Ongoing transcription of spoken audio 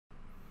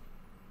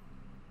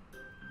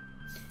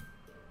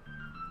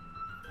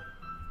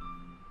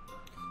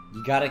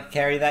You gotta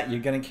carry that, you're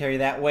gonna carry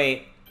that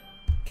weight.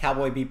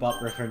 Cowboy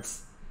Bebop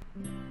reference.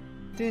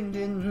 Din,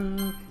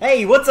 din.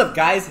 Hey, what's up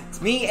guys?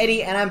 It's me,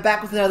 Eddie, and I'm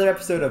back with another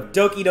episode of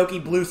Doki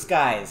Doki Blue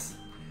Skies.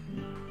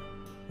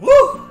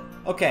 Woo!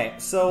 Okay,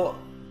 so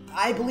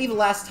I believe the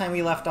last time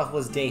we left off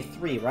was day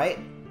 3, right?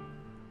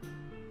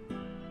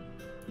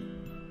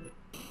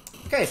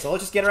 Okay, so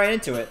let's just get right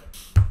into it.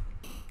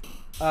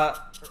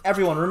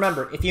 Everyone,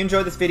 remember, if you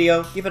enjoyed this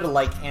video, give it a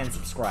like and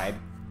subscribe.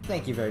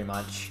 Thank you very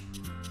much.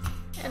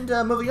 And,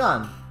 moving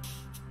on.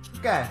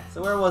 Okay,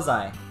 so where was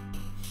I?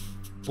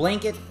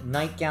 Blanket,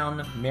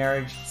 nightgown,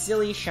 marriage,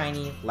 silly,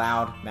 shiny,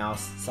 loud,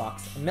 mouse,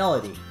 socks, and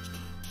melody.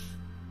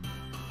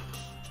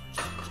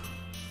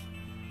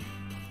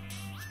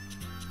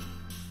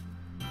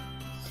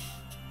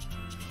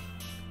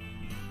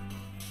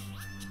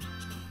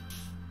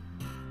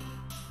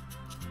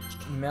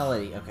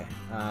 Melody, okay.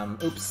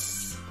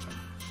 Oops.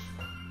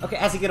 Okay,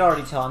 as you can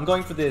already tell, I'm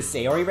going for the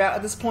Sayori route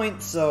at this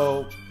point,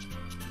 so...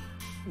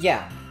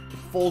 yeah.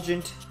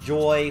 Effulgent,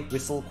 joy,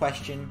 whistle,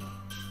 question.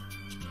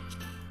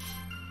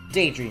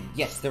 Daydream,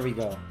 yes, there we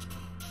go.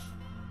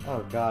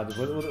 Oh god,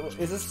 what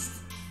is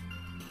this?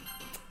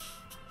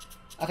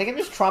 I think I'm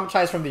just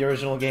traumatized from the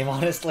original game,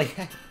 honestly.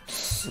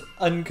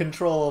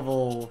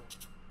 Uncontrollable.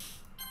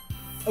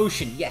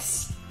 Ocean,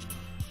 yes.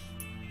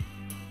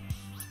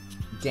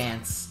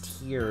 Dance,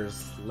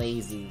 tears,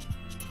 lazy.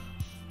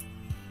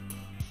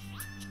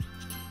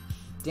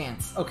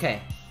 Dance,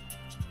 okay.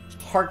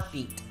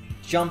 Heartbeat,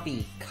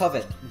 jumpy,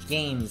 covet,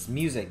 games,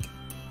 music.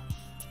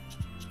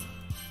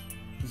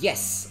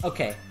 Yes,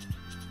 okay.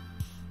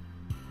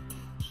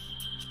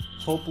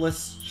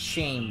 Hopeless,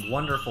 shame,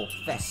 wonderful,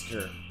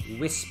 fester,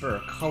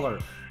 whisper, color,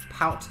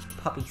 pout,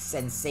 puppy,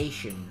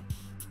 sensation.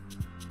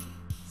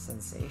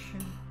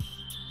 Sensation?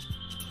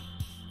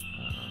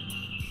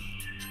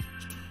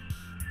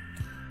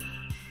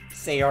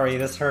 Sayori,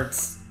 this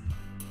hurts.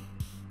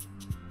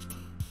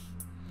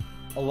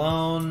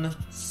 Alone,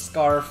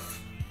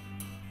 scarf.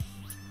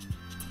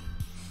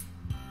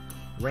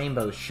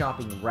 Rainbow,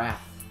 shopping,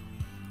 wrath.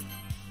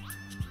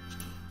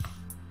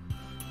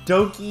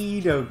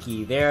 Doki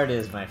Doki, there it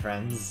is, my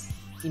friends.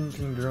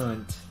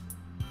 Incongruent.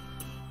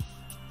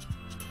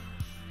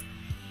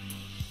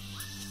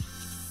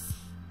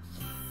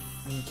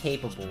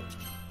 Incapable.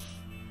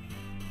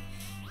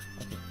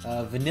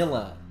 Okay.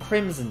 Vanilla,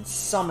 crimson,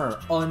 summer,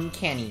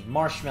 uncanny,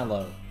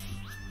 marshmallow.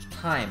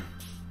 Time.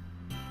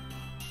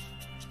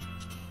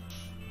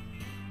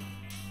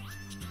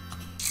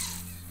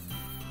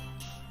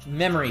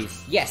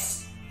 Memories,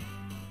 yes.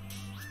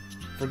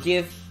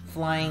 Forgive,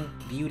 flying,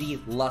 beauty,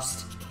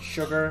 lust,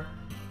 sugar.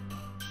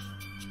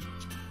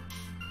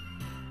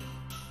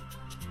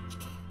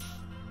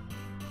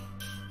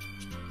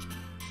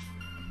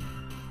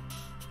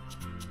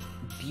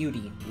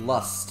 Beauty,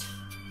 lust.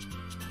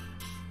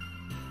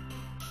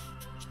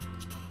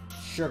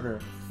 Sugar,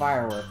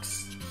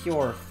 fireworks,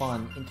 pure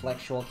fun,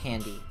 intellectual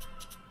candy.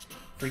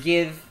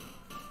 Forgive.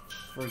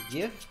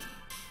 Forgive?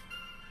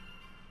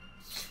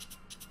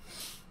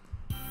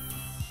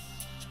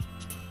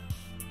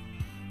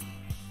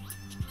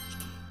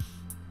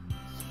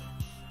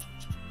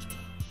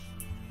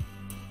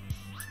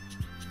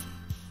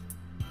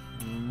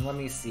 Let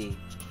me see.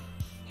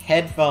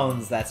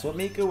 Headphones, that's what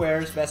Miku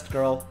wears, best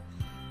girl.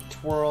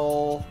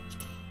 Twirl.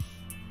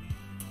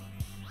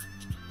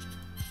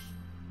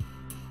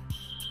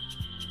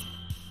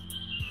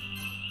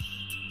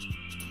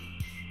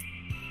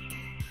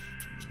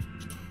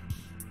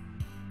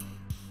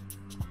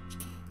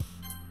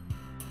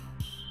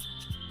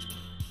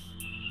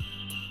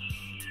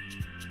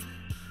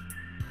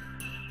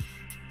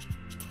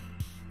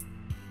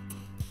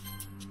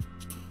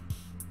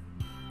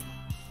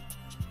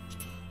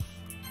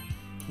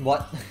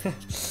 What?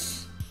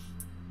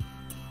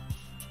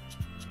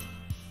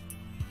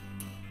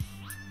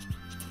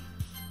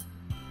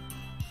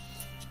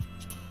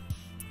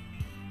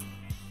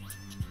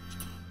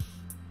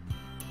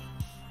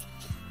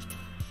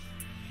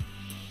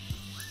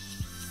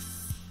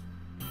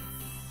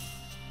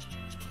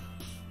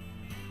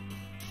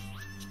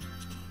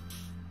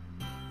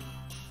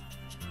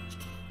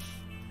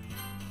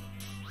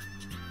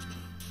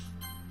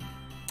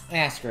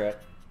 Ah, screw it.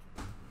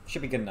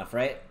 Should be good enough,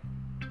 right?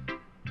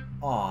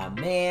 Aw,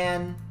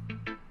 man.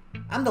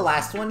 I'm the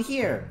last one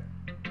here.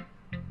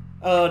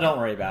 Oh, don't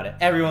worry about it.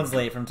 Everyone's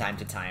late from time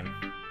to time.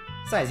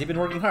 Besides, you've been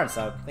working hard,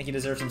 so I think you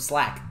deserve some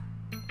slack.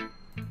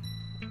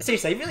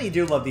 Seriously, I really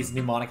do love these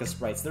new Monica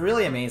sprites. They're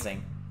really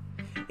amazing.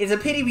 It's a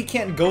pity we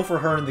can't go for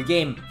her in the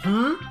game.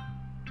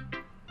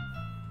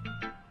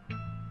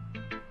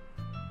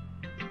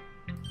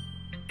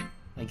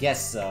 I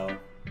guess so.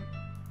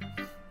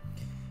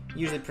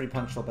 Usually pretty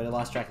punctual, but I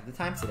lost track of the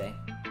time today.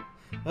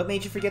 What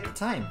made you forget the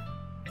time?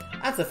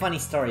 That's a funny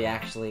story,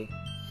 actually.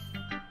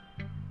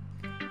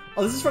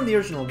 Oh, this is from the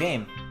original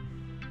game.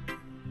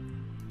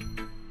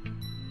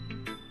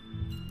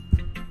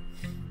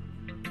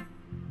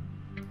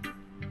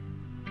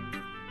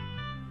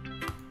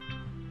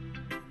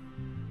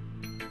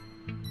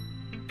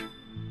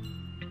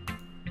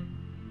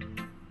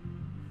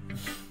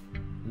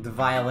 The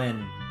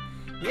violin.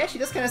 Yeah, she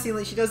does kind of seem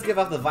like she does give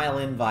off the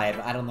violin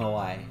vibe. I don't know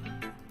why.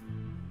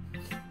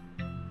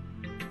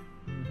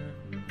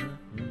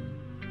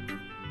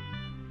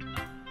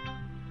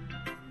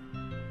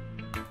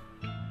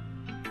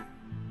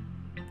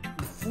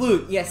 The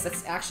flute. Yes,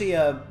 that's actually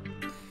a.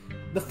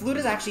 The flute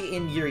is actually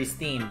in Yuri's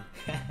theme.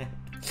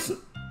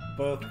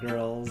 Both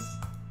girls.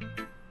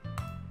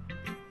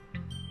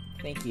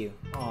 Thank you.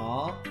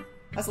 Aww.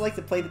 I also like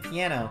to play the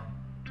piano.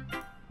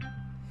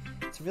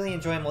 It's a really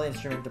enjoyable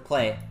instrument to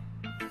play.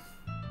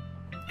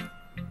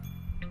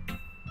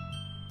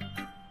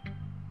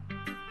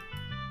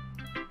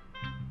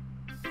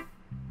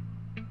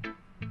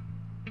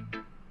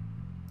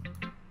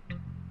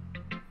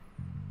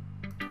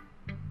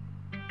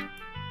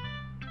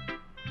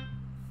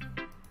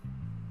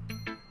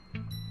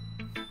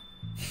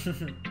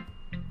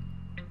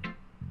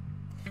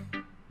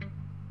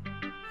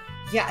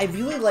 Yeah, I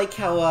really like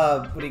how,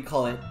 what do you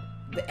call it?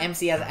 The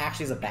MC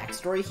actually has a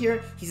backstory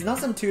here. He's not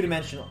some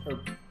two-dimensional,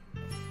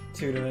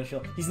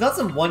 he's not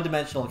some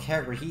one-dimensional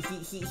character.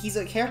 He's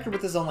a character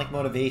with his own, like,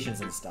 motivations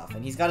and stuff.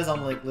 And he's got his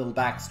own, like, little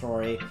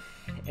backstory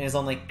and his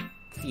own, like,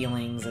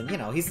 feelings. And, you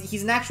know,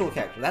 he's an actual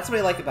character. That's what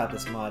I like about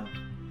this mod.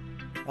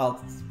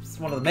 Well, it's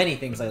one of the many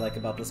things I like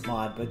about this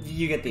mod, but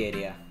you get the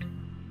idea.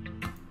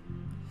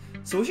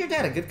 So was your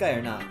dad a good guy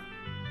or not?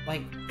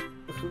 Like,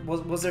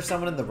 was there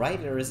someone in the right,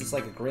 or is this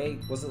like a gray?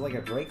 Was it like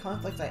a gray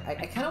conflict? I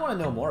kind of want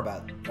to know more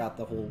about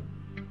the whole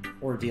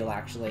ordeal,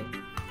 actually.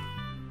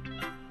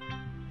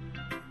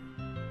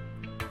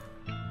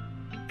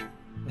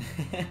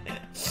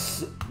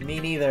 Me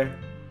neither.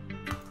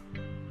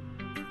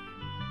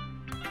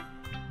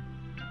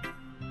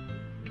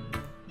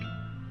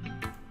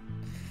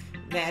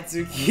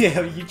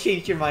 Natsuki, you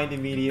changed your mind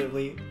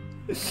immediately.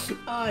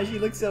 Ah, she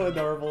looks so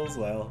adorable as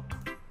well.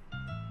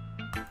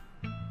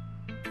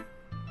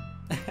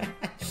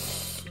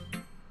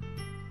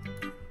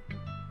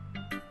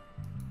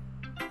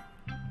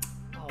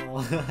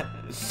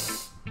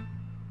 It's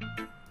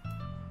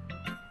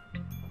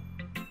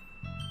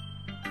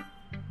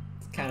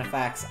kind of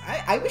facts.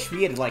 I wish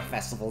we had like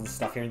festivals and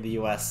stuff here in the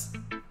US.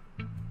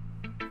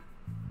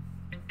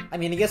 I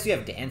mean, I guess we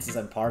have dances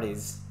and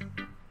parties,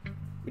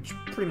 which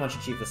pretty much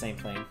achieve the same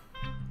thing.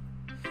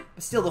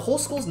 But still, the whole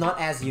school's not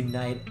as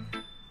united.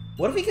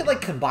 What if we could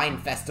like combine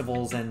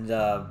festivals and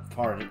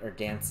party or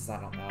dances?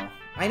 I don't know.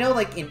 I know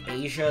like in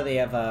Asia they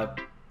have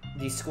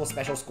these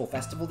special school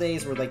festival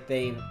days where like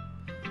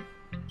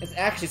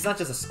it's not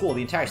just a school,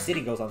 the entire city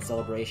goes on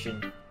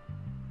celebration.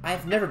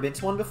 I've never been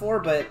to one before,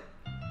 but...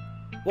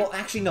 Well,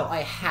 actually, no,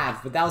 I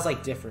have, but that was,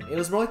 like, different. It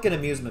was more like an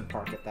amusement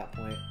park at that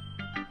point.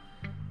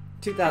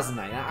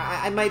 2009.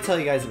 I might tell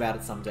you guys about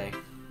it someday.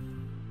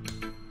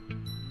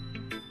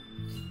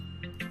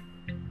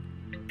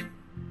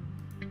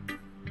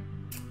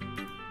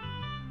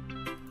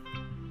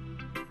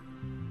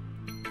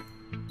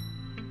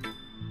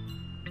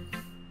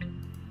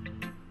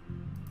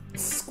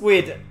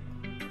 Squid.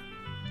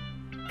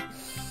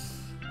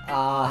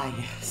 Ah,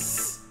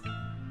 yes.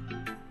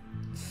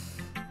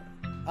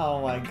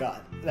 Oh my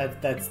god.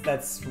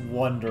 That's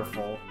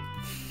wonderful.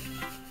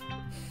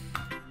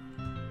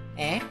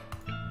 Eh?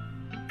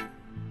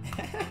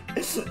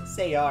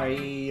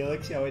 Sayori, you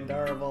look so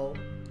adorable.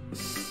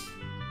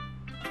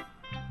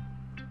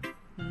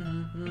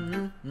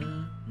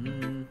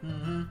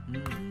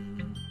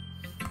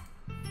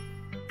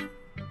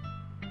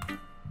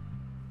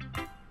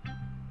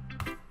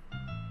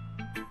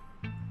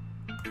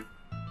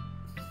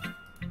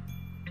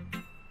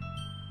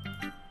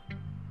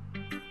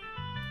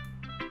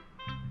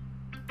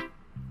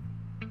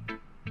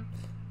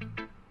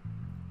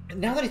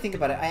 Now that I think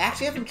about it, I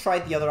actually haven't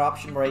tried the other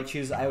option where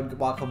I would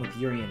walk home with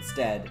Yuri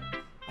instead.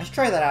 I should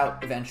try that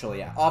out eventually,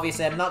 yeah.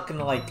 Obviously, I'm not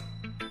gonna, like,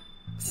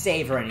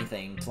 save or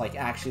anything to, like,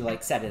 actually,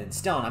 like, set it in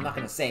stone. I'm not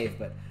gonna save,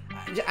 but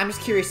I'm just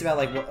curious about,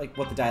 like,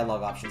 what the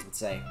dialogue options would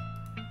say.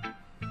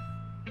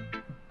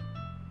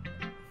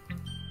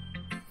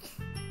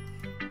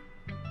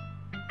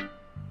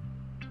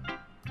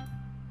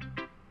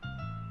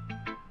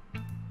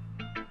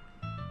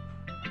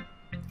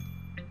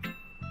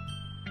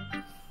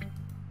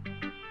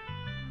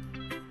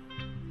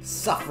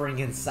 Suffering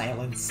in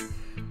silence.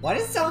 Why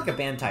does it sound like a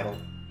band title?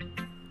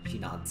 She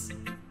nods.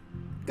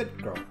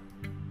 Good girl.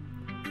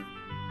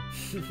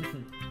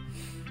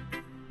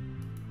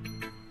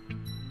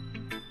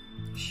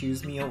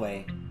 Shoos me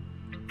away.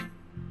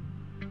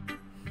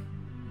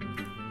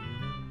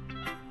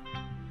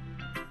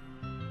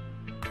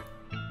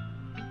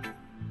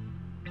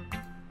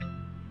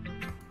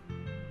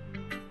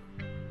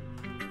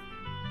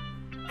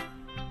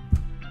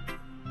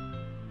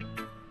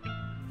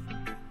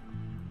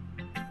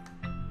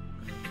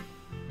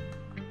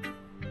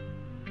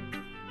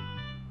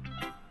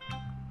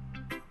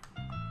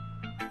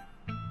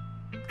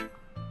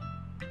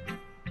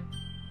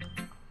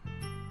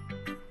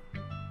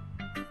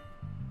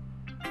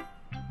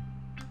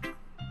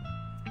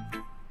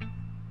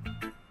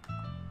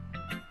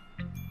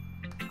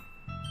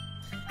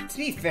 To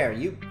be fair,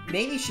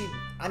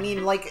 I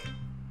mean, like,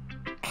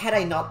 had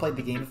I not played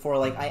the game before,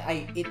 like,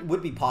 it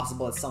would be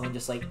possible that someone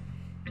just, like,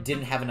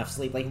 didn't have enough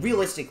sleep. Like,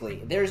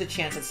 realistically, there's a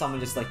chance that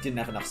someone just, like, didn't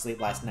have enough sleep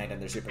last night and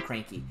they're super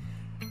cranky.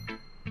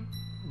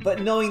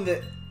 But knowing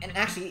that, and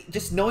actually,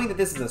 just knowing that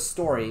this is a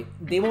story,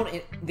 they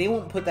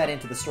won't put that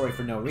into the story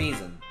for no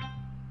reason.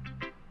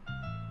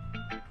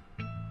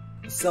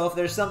 So if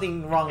there's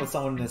something wrong with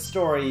someone in this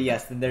story,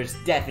 yes, then there's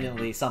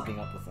definitely something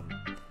up with them.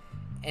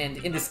 And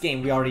in this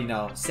game, we already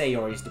know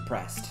Sayori's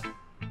depressed.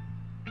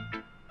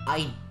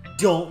 I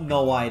don't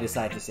know why I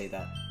decided to say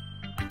that.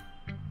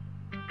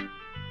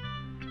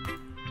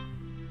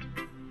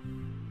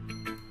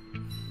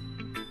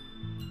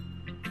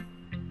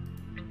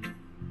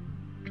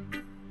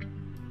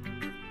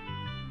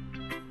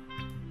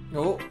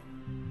 Oh.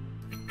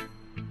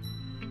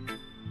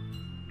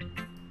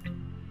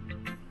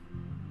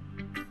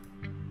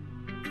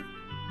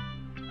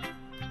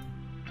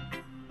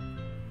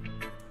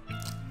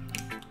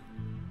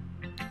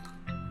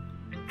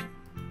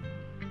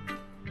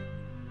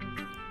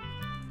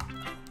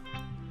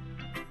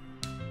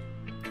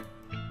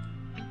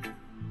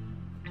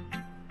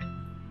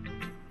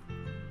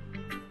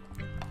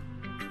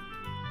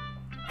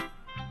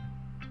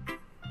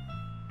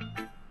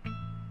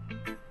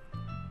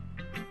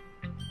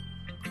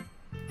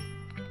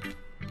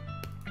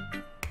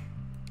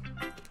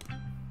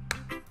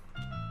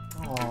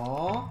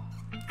 Aww.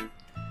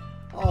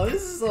 Oh,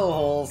 this is so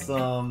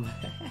wholesome.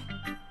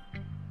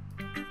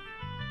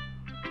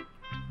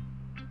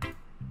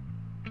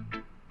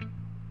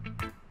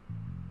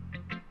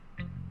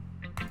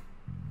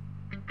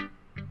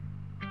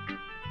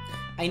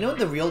 I know in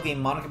the real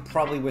game, Monica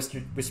probably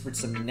whispered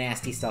some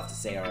nasty stuff to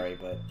Sayori,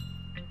 but...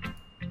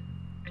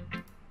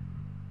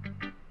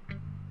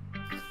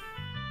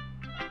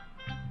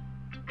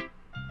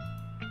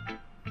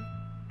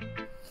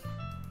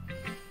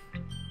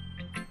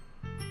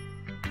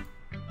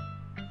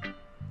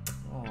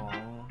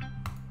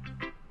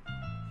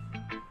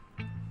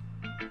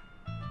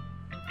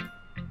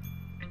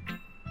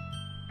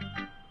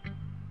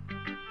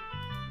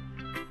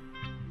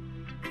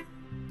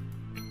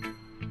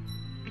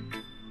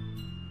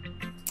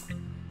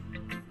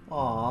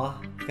 Aw,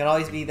 you can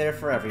always be there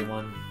for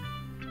everyone.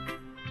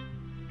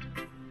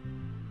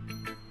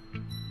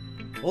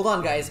 Hold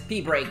on, guys.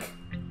 Pee break.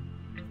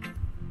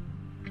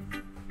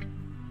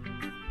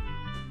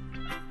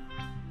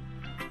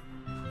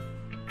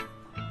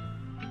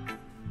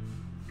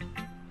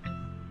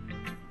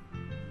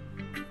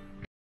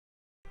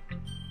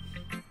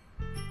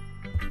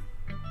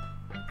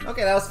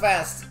 Okay, that was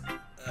fast.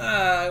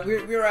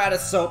 We're out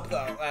of soap,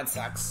 though. That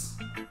sucks.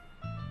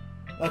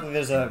 Luckily,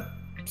 there's a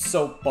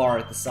soap bar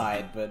at the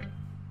side, but,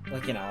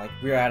 like, you know, like,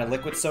 we're out of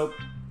liquid soap,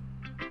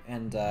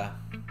 and,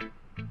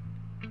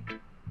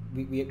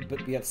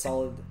 we have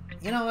solid...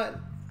 You know what?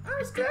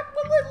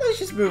 Let's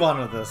just move on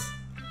with this.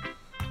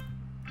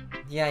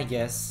 Yeah, I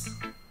guess.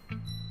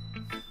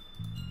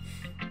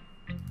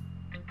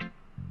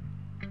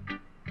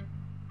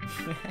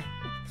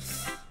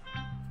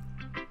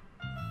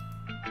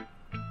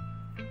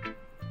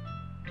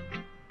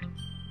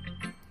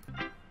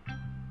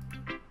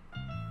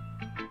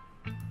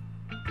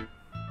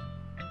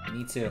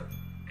 Me too.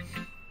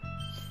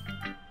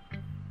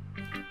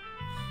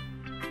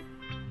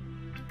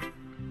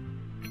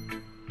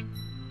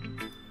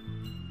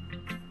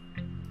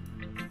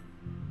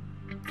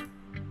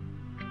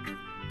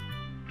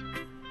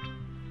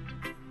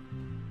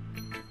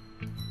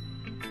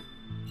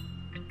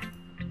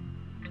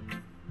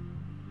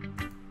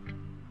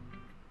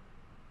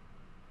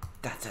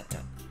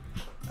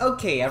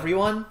 Okay,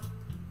 everyone.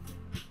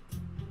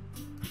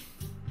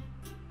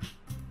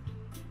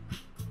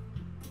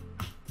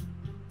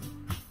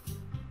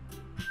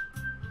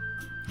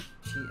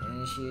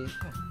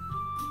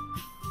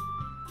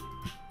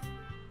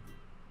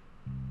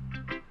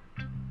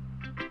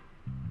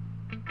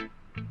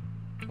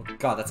 Oh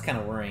god, that's kind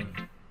of worrying.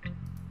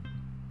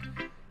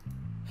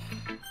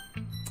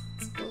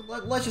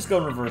 Let's just go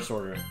in reverse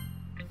order.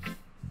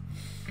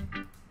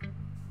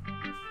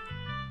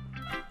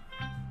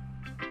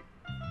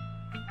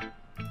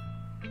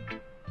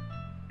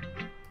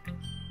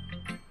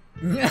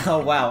 Oh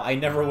wow, I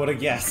never would have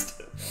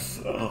guessed.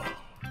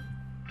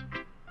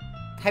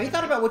 Have you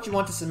thought about what you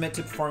want to submit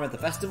to perform at the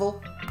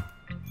festival?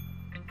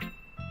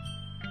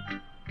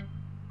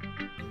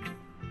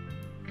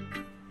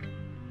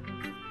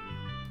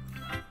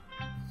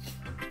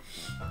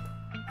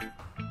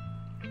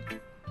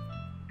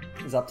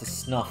 Is up to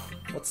snuff.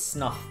 What's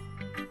snuff?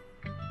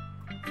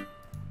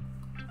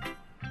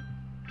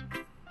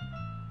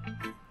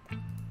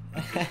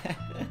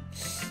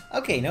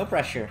 Okay, no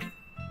pressure.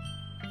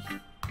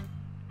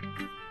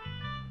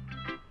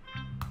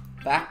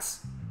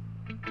 Facts?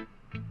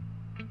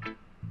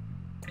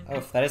 Oh,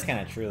 that is kind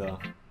of true, though.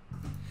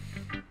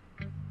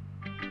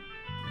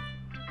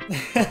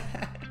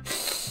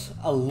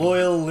 A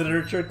loyal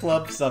literature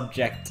club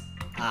subject.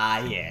 Ah,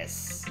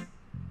 yes.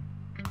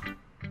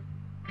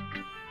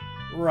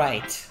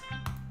 Right.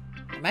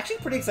 I'm actually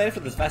pretty excited for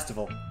this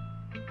festival.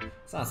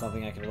 It's not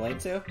something I can relate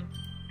to.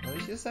 What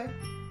did you say?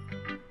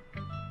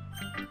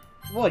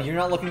 What, you're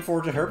not looking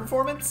forward to her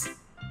performance?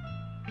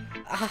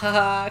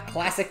 Ah,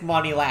 classic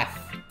Monty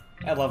laugh.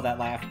 I love that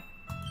laugh.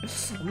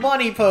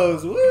 Monty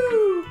pose,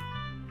 woo!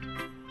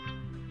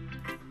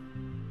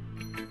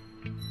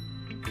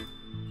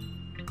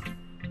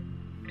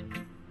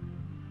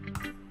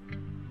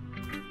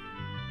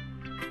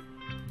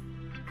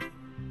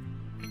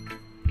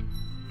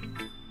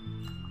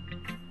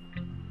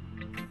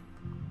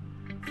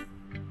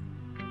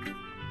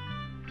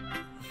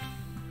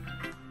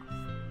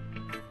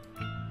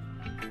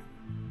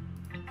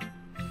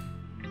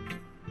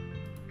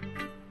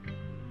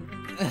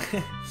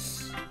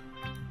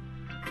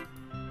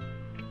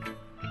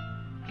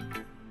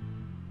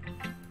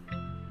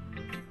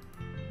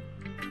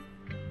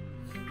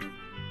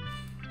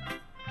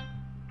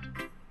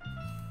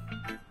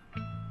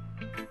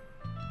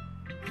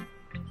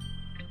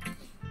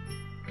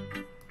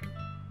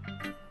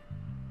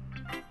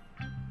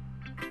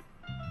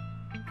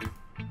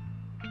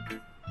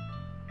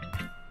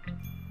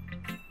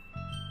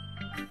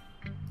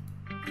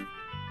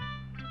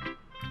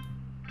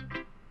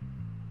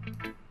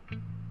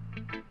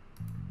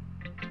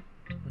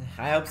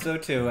 I hope so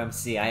too,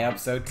 MC. I hope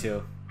so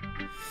too.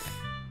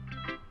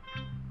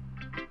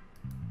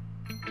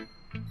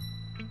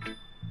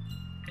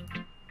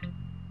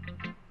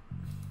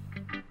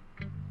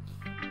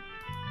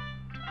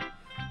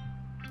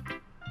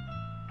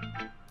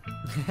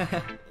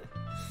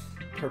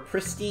 Her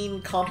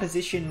pristine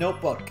composition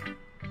notebook.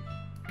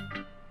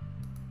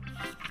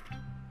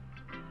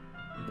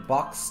 The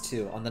box,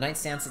 too. On the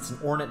nightstand sits an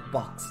ornate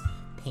box.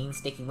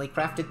 Painstakingly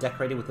crafted,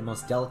 decorated with the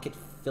most delicate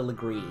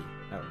filigree.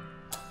 Oh.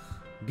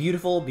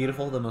 Beautiful,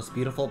 beautiful, the most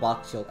beautiful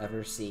box you'll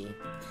ever see.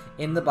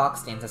 In the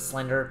box stands a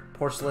slender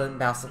porcelain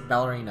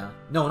ballerina.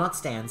 No, not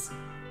stands.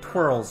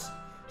 Twirls.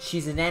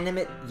 She's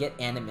inanimate, yet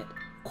animate.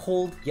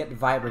 Cold, yet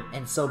vibrant,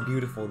 and so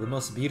beautiful. The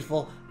most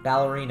beautiful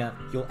ballerina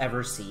you'll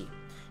ever see.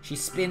 She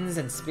spins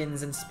and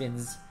spins and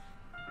spins.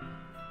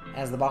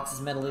 As the box's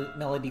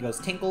melody goes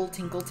tinkle,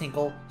 tinkle,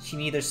 tinkle, she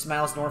neither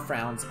smiles nor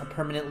frowns. A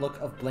permanent look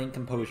of blank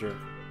composure.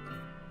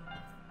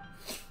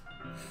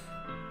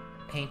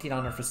 Painted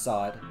on her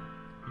facade.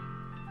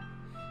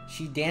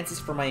 She dances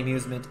for my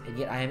amusement, and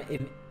yet I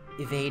am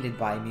evaded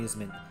by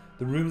amusement.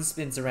 The room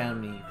spins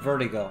around me.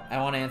 Vertigo. I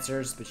want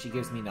answers, but she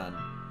gives me none.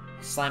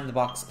 I slam the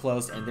box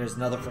closed, and there's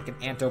another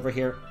frickin' ant over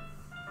here.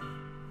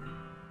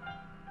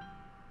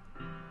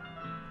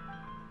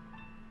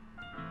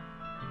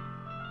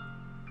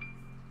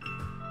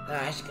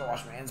 I should go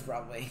wash my hands,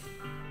 probably.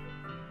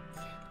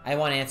 I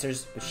want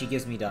answers, but she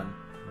gives me none.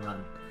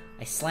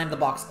 I slam the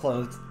box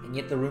closed, and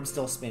yet the room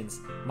still spins.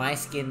 My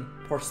skin,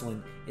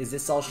 porcelain. Is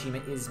this all she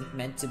is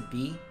meant to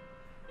be?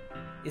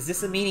 Is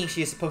this a meaning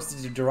she is supposed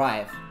to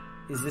derive?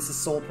 Is this a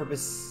sole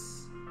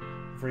purpose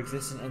for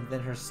existence? And then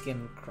her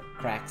skin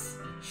cracks,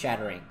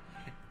 shattering.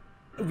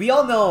 We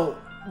all know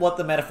what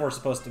the metaphor is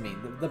supposed to mean.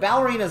 The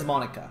ballerina is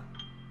Monica.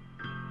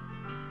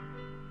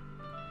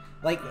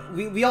 Like,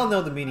 we all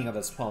know the meaning of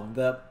this poem.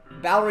 The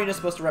ballerina is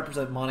supposed to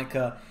represent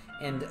Monica,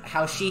 and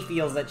how she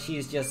feels that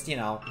she's just, you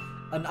know,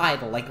 an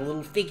idol, like a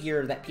little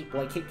figure that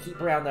people like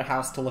keep around their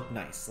house to look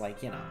nice,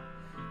 like, you know,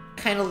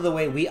 kind of the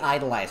way we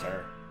idolize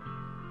her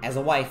as a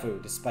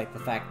waifu, despite the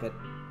fact that,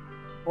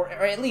 or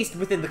at least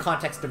within the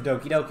context of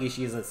Doki Doki,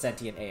 she is a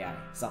sentient AI,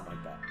 something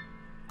like that.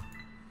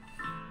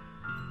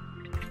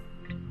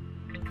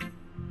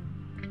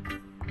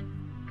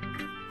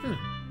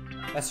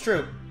 That's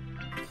true.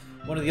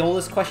 One of the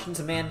oldest questions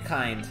of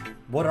mankind.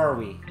 What are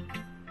we?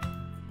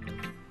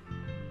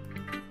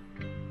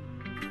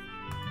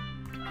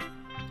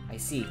 I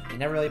see. I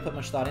never really put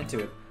much thought into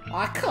it.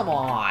 Aw, come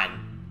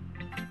on!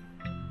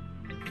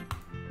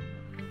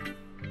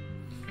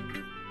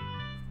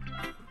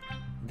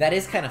 That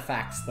is kind of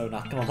facts, though,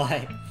 not gonna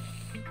lie.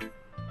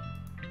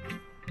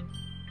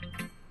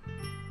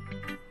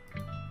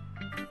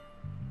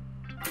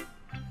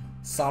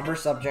 Somber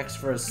subjects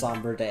for a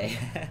somber day.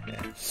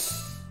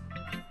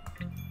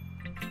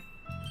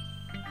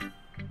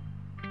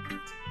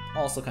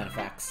 Also kind of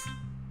facts.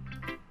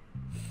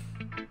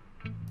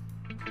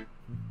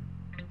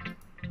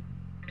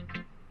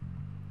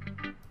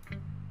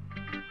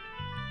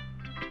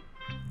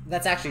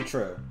 That's actually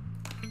true.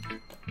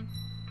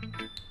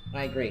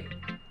 I agree.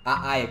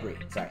 I agree.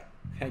 Sorry.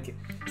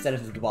 Set it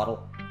into the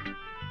bottle.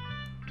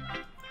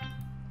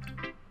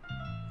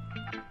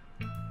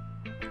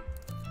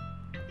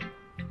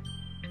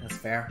 That's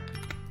fair.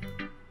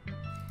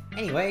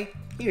 Anyway,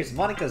 here's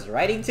Monica's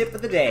writing tip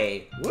of the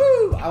day.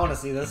 Woo! I want to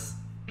see this.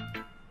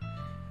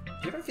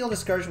 Do you ever feel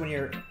discouraged when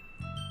you're...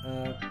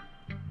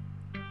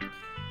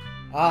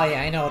 Oh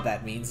yeah, I know what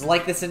that means.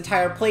 Like this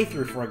entire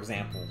playthrough, for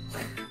example.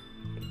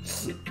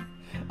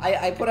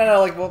 I put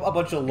out like a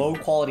bunch of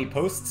low-quality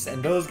posts,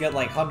 and those get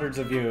like hundreds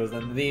of views,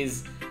 and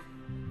these,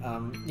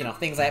 you know,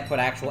 things I put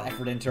actual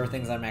effort into or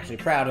things I'm actually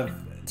proud of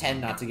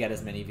tend not to get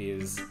as many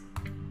views.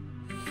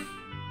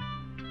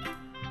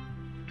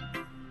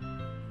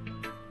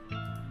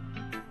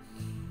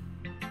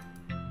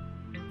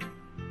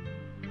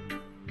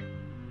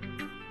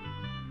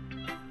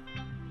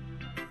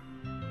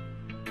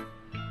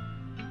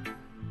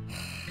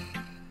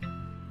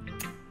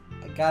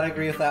 Gotta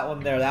agree with that one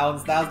there.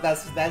 That's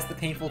the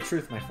painful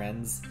truth, my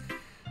friends.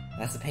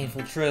 That's the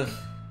painful truth.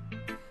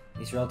 At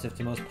least relative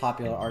to most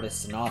popular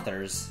artists and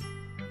authors.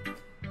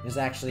 There's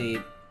actually...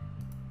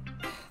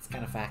 It's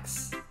kind of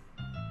facts.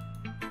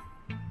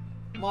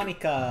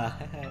 Monica!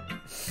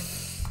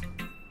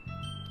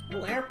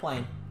 Little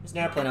airplane. There's an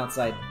airplane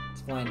outside.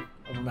 It's flying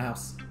over my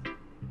house.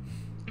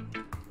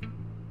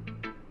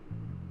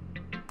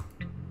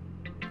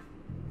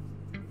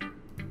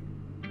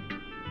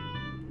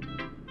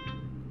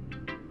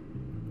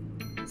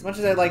 As much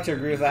as I'd like to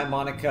agree with that,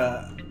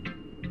 Monica,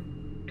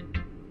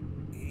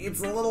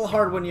 it's a little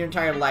hard when your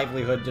entire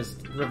livelihood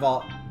just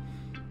revolves...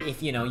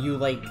 If, you know, you,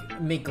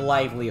 like, make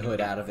livelihood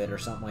out of it or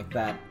something like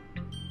that.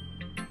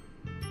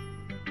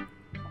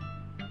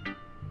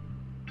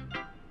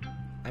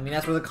 I mean,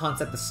 that's where the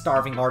concept of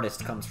starving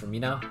artist comes from,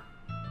 you know?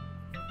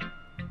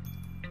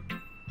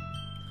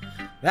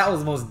 That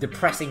was the most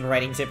depressing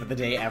writing tip of the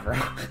day ever.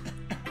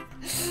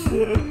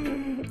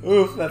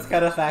 Oof, that's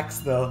kind of facts,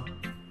 though.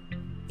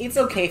 It's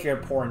okay if you're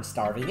poor and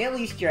starving. At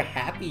least you're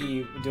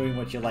happy doing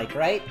what you like,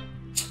 right?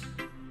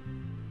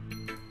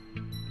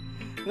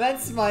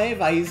 That's my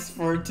advice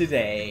for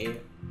today.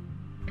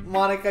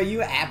 Monica,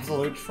 you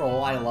absolute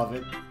troll. I love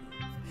it.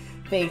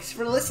 Thanks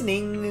for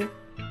listening.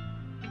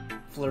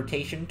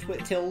 Flirtation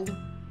tilde?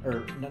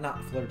 Or, no,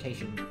 not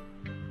flirtation.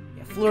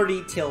 Yeah,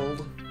 flirty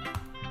tilde.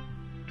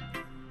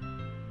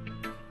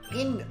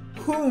 In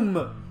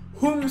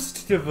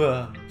whomst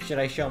should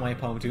I show my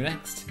poem to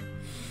next?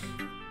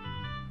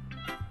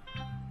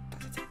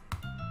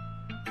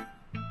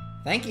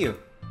 Thank you.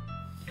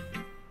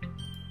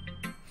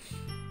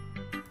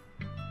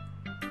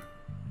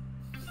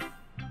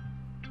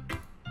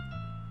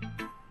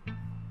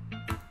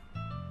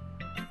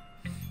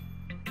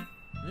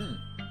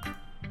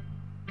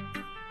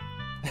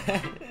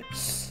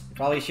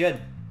 Probably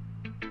should.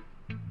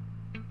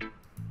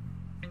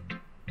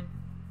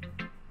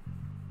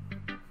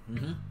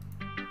 I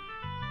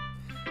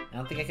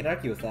don't think I could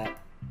argue with that.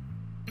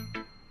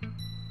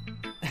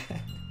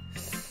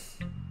 It's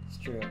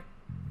true.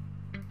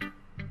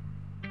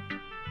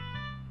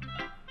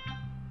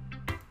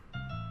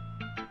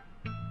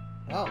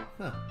 Oh,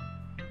 huh.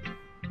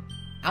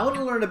 I want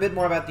to learn a bit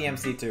more about the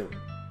MC too.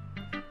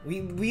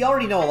 We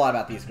already know a lot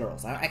about these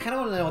girls. I kind of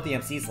want to know what the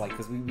MC's like,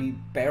 because we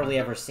barely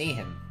ever see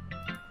him.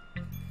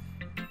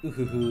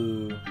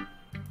 Ooh.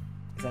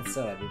 Is that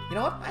so, Edward? You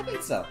know what? I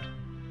think so.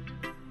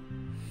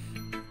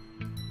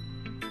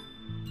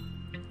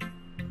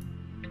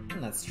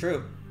 That's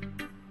true.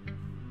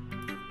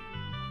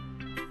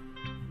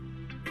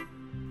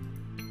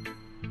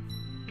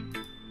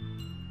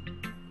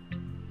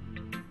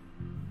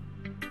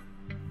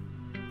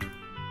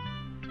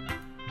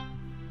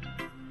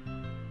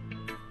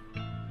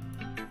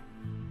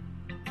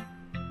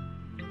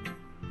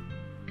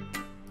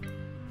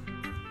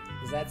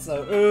 Is that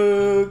so?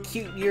 Ooh,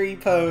 cute Yuri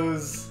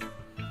pose.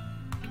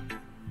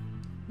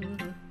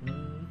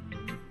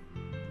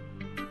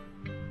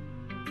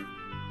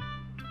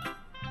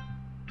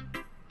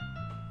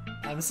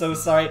 I'm so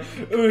sorry.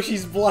 Ooh,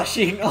 she's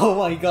blushing. Oh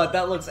my god,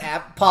 that looks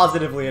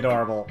positively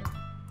adorable.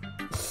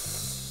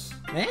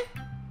 Eh?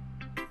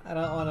 I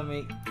don't want to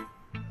make...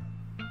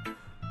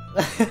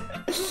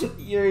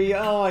 Yuri,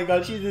 oh my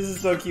god, this is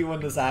so cute when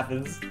this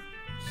happens.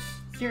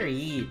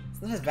 Yuri,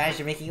 it's not as bad as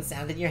you're making it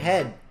sound in your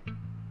head.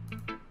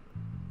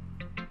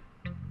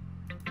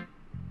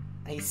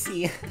 I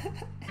see.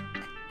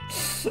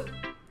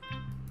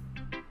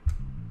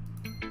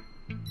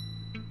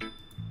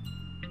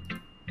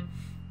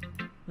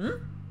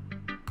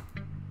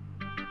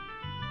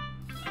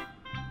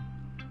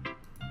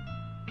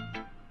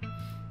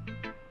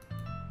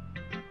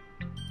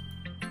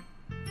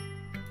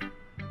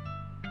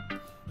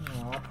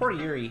 Aw, poor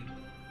Yuri.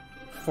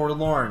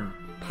 Forlorn.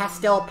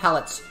 Pastel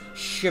palettes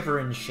shiver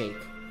and shake.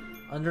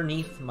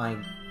 Underneath my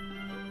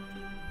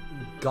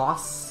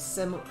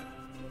gossamer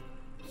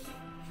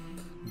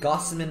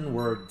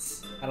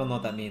words. I don't know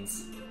what that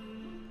means.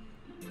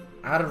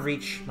 Out of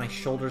reach, my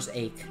shoulders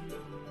ache.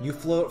 You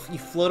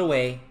float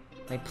away,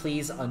 my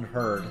pleas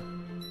unheard.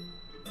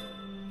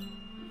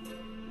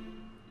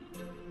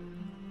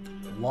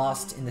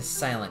 Lost in the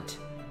silent,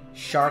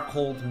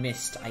 shark-cold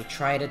mist, I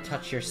try to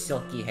touch your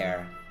silky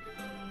hair.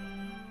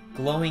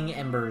 Glowing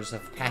embers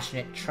of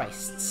passionate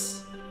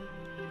trysts,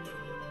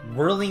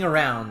 whirling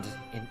around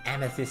in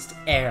amethyst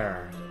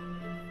air.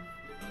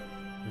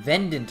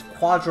 Vendant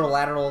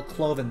quadrilateral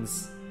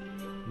clovens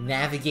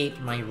navigate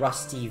my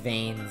rusty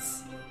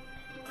veins.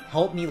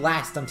 Help me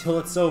last until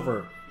it's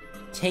over.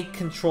 Take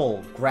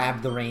control,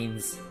 grab the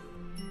reins.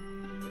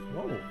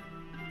 Whoa.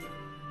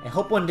 I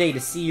hope one day to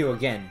see you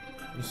again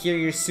and hear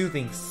your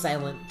soothing,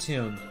 silent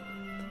tune.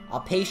 I'll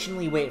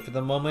patiently wait for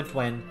the moment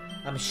when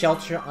I'm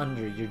sheltered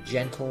under your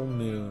gentle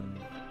moon.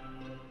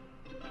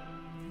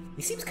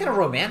 He seems kind of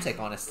romantic,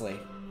 honestly.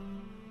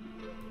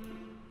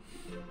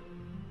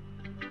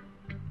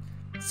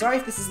 Sorry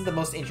if this isn't the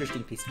most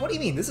interesting piece. What do you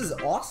mean? This is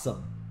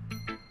awesome.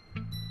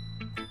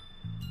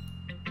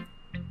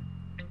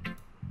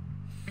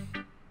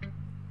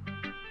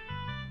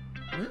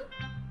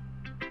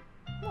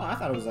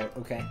 thought it was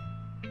okay.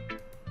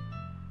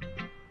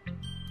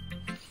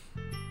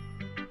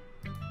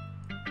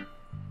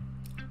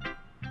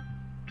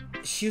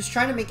 She was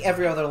trying to make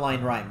every other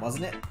line rhyme,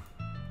 wasn't it?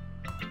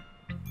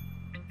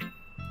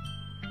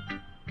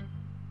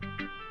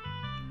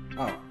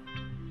 Oh.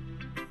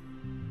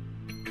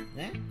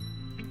 Eh?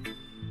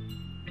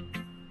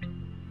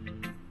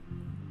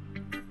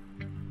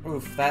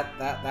 Oof, that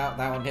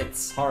one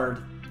hits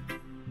hard.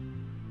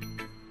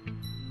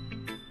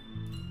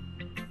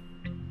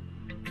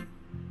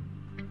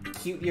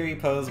 Cute Yuri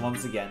pose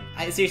once again.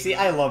 Seriously,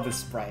 I love this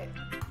sprite.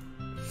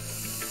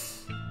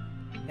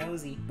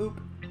 Nosy. Boop.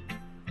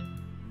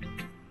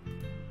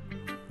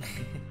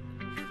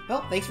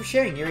 Well, thanks for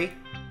sharing, Yuri.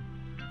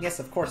 Yes,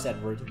 of course,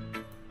 Edward.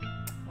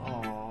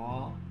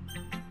 Aww.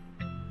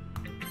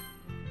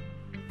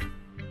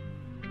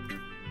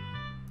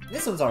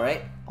 This one's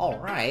alright.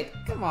 Alright,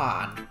 come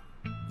on.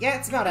 Yeah,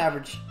 it's about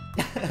average.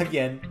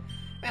 Again.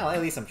 Well, at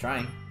least I'm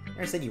trying. You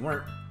never said you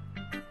weren't.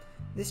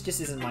 This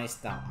just isn't my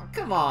style. Oh,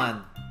 come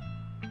on.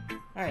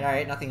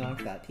 Alright, nothing wrong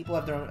with that. People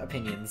have their own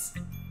opinions.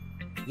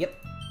 Yep.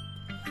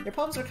 Your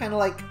poems are kind of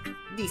like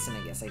decent,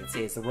 I guess I could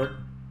say is the word.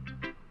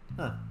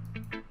 Huh.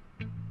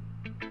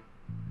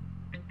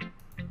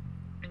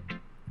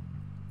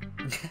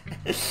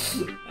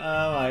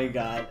 Oh my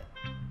god.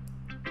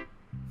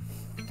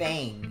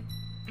 Fang.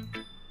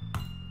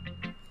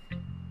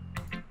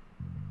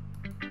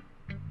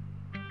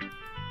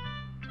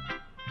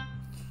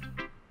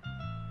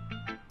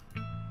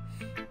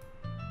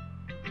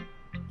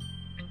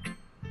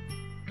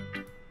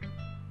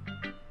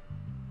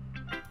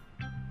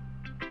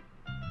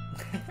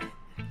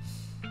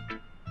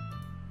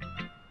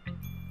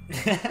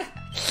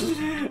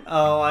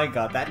 Oh my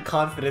god, that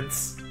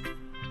confidence.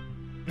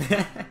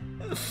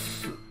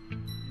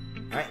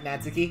 Alright,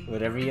 Natsuki,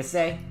 whatever you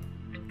say.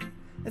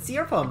 Let's see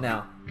your poem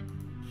now.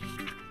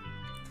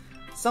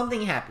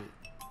 Something happy.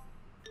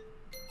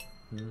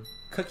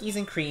 Cookies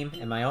and cream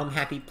in my own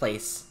happy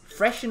place.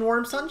 Fresh and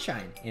warm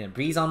sunshine and a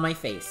breeze on my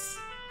face.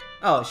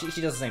 Oh,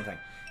 she does the same thing.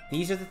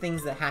 These are the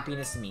things that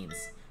happiness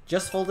means.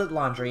 Just folded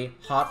laundry,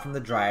 hot from the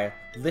dryer,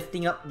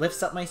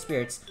 lifts up my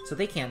spirits so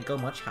they can't go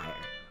much higher.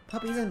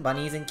 Puppies and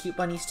bunnies and cute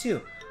bunnies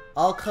too,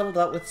 all cuddled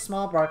up with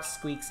small barks,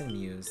 squeaks, and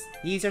mews.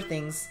 These are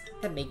things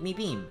that make me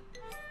beam.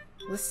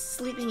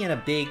 Sleeping in a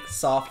big,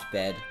 soft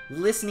bed,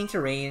 listening to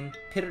rain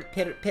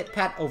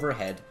pit-pat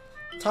overhead,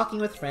 talking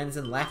with friends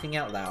and laughing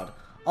out loud,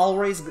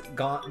 always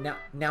gone,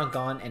 now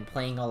gone and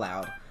playing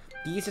aloud.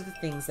 These are the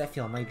things that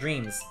fill my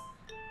dreams.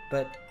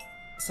 But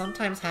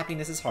sometimes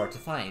happiness is hard to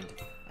find.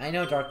 I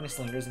know darkness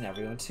lingers in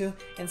everyone too,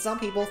 and some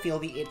people feel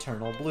the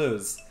eternal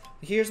blues.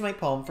 Here's my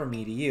poem from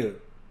me to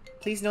you.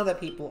 Please know that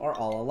people are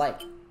all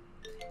alike.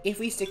 If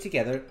we stick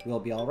together,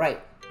 we'll be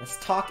alright. Let's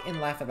talk and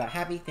laugh about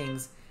happy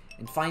things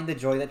and find the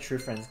joy that true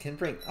friends can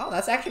bring. Oh,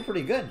 that's actually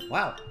pretty good.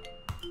 Wow.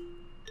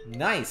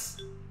 Nice.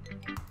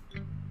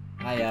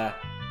 Yeah.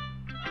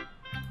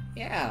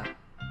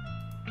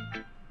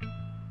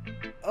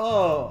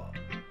 Oh.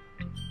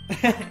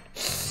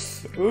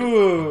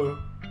 Ooh.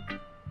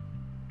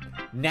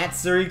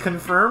 Natsuri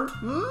confirmed?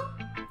 Hmm?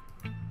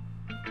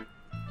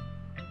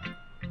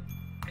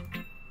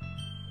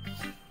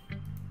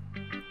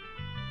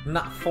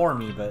 Not for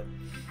me, but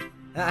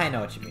I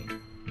know what you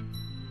mean.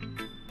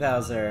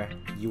 Bowser,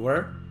 you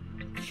were?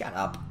 Shut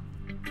up.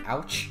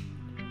 Ouch.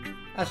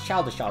 That's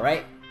childish,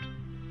 alright?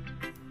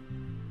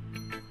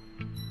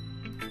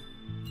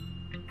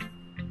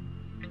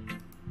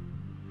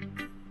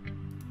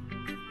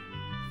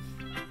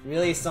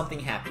 Really something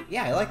happy.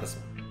 Yeah, I like this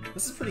one.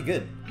 This is pretty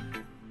good.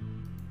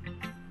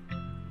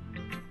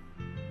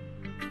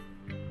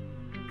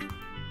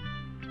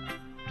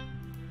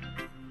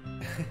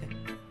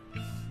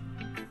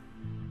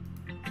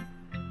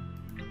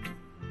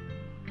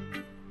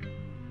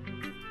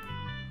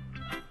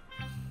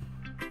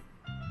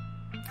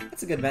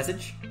 That's a good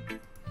message.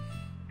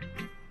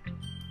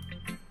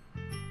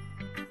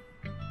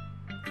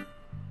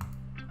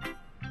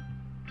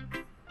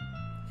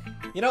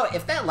 You know,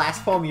 if that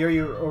last poem Yuri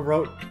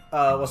wrote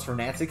was for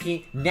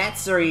Natsuki,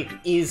 Natsuri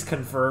is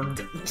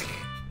confirmed.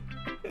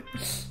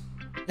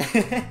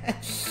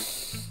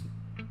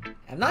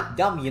 I'm not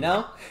dumb, you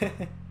know?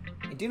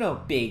 I do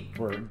know big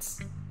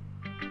words.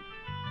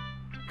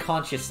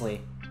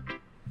 Consciously.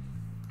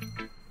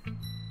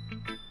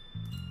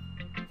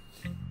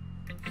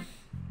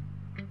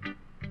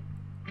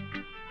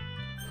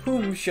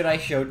 Whom should I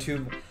show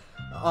to?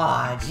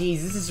 Ah,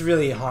 jeez, this is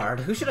really hard.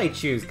 Who should I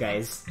choose,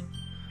 guys?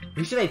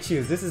 Who should I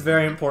choose? This is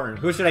very important.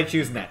 Who should I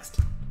choose next?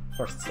 Of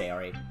course it's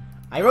Sayori.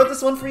 I wrote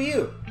this one for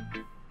you!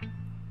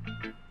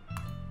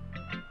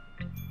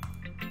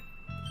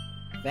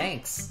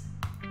 Thanks.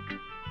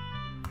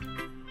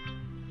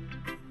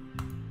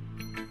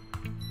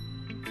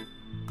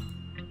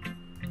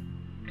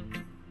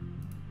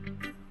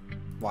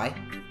 Why?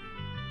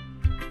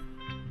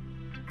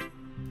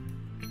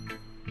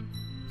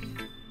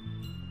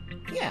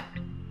 Yeah.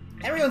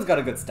 Everyone's got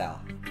a good style.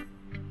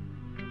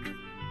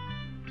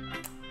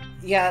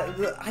 Yeah,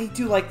 I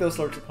do like those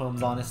sorts of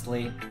poems,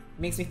 honestly. It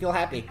makes me feel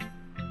happy.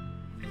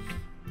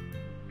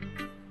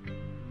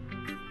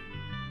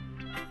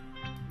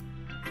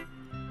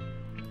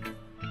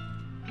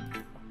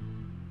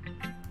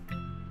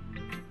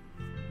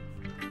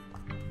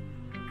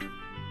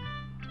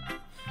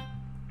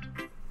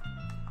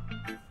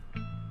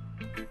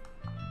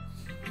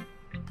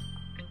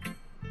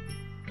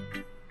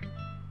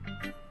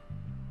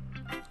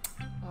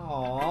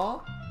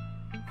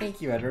 Thank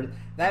you, Edward.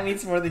 That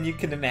means more than you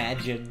can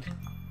imagine.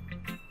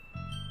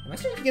 Am I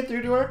starting to get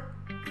through to her?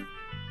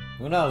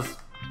 Who knows?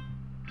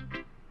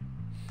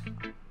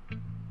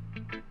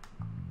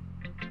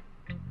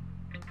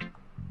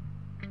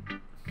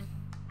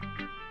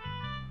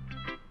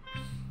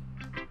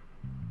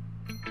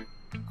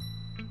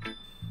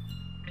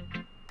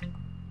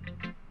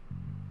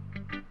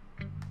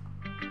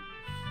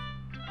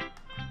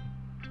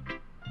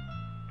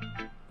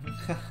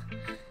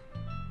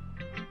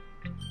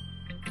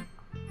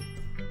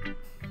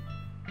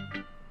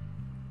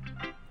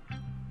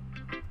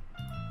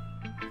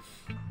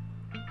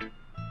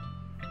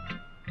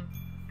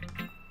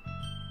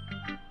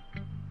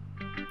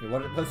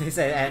 What did they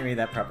say? I didn't read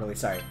that properly,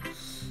 sorry.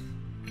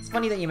 It's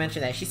funny that you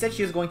mentioned that. She said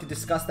she was going to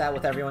discuss that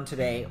with everyone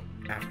today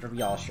after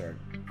we all shared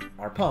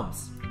our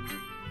poems.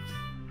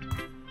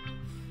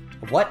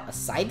 What? A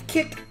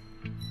sidekick?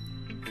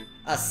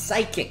 A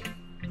psychic.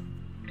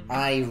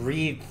 I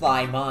read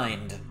thy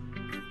mind.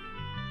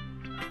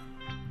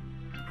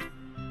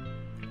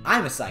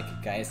 I'm a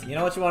psychic, guys. You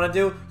know what you want to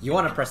do? You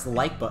want to press the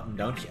like button,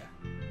 don't you?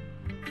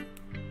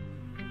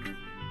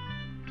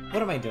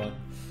 What am I doing?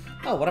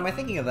 Oh, what am I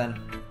thinking of then?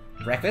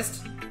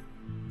 Breakfast?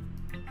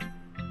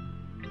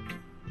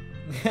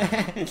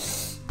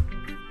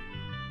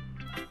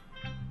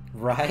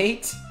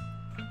 Right?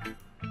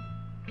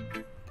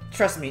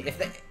 Trust me,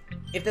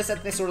 if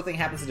this sort of thing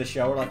happens in a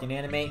show or like an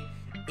anime,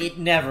 it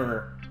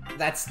never.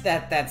 That's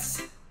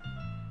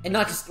and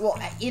not just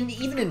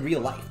even in real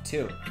life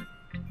too.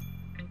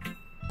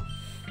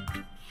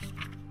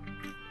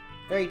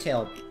 Fairy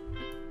tale.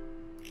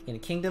 In a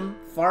kingdom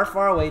far,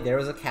 far away, there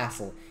was a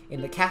castle.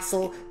 In the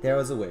castle, there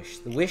was a wish.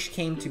 The wish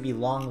came to be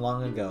long,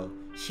 long ago.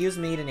 She was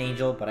made an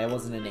angel, but I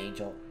wasn't an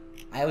angel.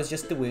 I was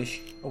just a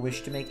wish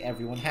to make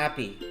everyone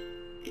happy.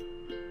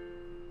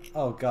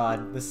 Oh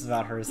god, this is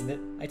about her, isn't it?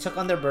 I took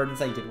on their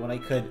burdens, I did what I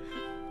could.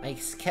 I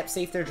kept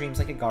safe their dreams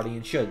like a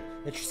guardian should.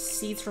 The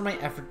seeds from my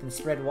effort then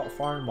spread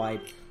far and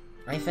wide.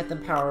 I fed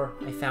them power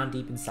I found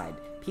deep inside.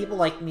 People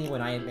liked me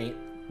when I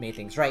made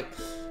things right.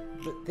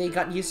 But they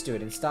got used to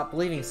it and stopped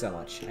believing so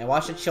much. I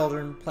watched the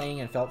children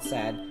playing and felt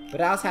sad, but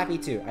I was happy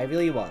too. I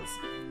really was.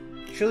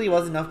 Truly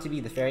was enough to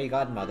be the fairy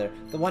godmother,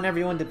 the one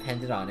everyone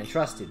depended on and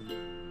trusted.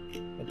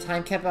 But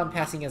time kept on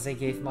passing as I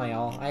gave my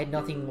all. I had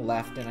nothing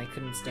left and I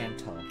couldn't stand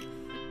tall.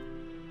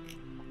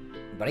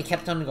 But I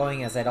kept on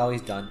going as I'd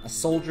always done, a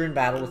soldier in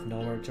battle with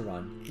nowhere to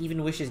run.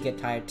 Even wishes get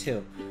tired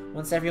too.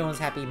 Once everyone was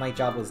happy, my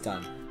job was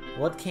done.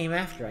 What came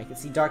after? I could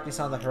see darkness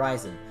on the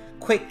horizon.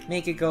 Quick,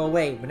 make it go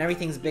away. When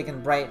everything's big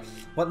and bright,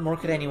 what more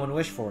could anyone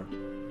wish for?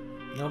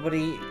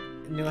 Nobody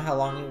knew how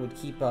long it would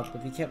keep up,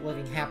 but we kept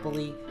living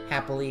happily,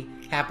 happily,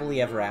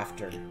 happily ever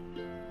after.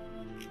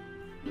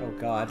 Oh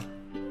god.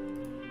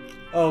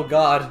 Oh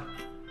god.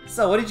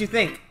 So, what did you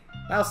think?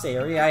 Wow,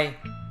 Sayori, I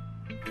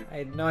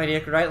had no idea I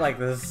could write like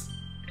this.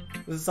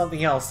 This is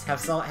something else.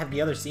 Have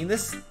the others seen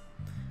this?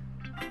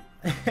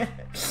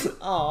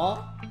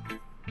 Aww.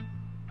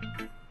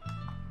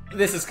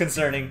 This is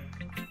concerning.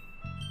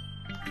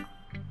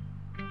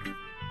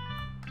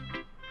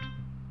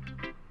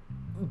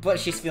 But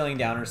she's feeling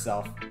down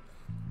herself.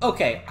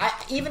 Okay,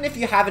 even if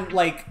you haven't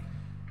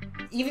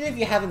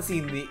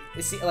seen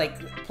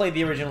played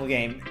the original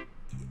game,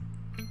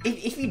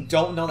 if you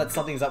don't know that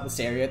something's up with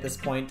Saria at this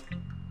point,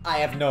 I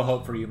have no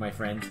hope for you, my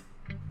friend.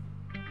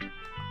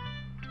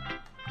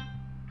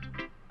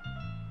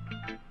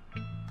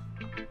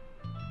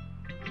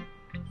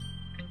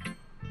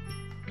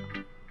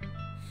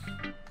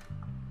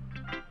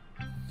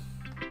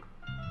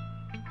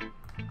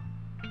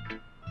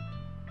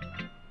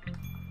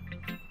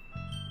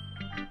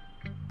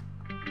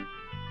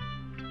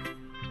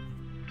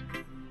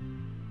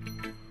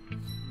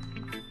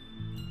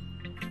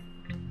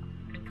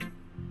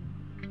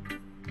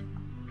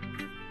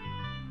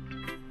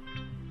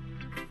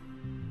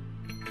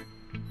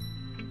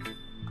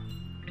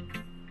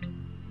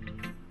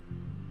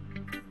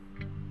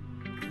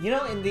 You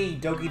know, in the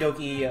Doki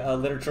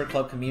Doki Literature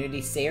Club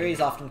community, Sayori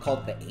is often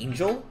called the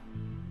Angel.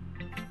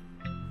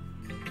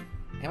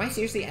 Am I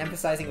seriously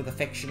emphasizing with a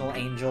fictional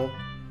angel?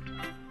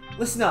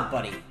 Listen up,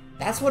 buddy.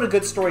 That's what a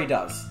good story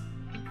does.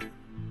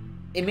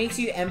 It makes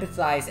you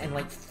empathize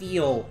and,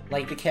 feel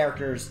like the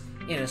characters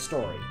in a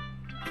story.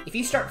 If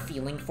you start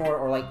feeling for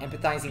or,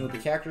 empathizing with the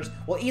characters,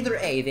 well, either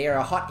A, they are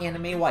a hot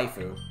anime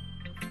waifu,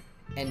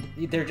 and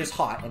they're just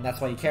hot, and that's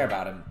why you care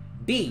about them.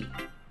 B,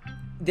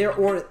 they're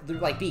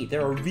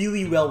a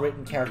really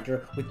well-written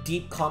character with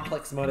deep,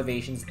 complex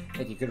motivations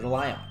that you could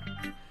rely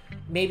on.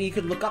 Maybe you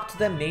could look up to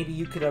them, maybe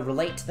you could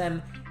relate to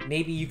them,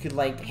 maybe you could,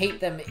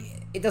 hate them.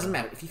 It doesn't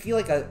matter. If you feel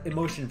an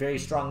emotion very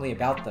strongly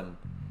about them,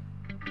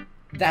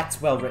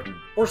 that's well-written.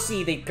 Or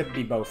C, they could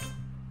be both.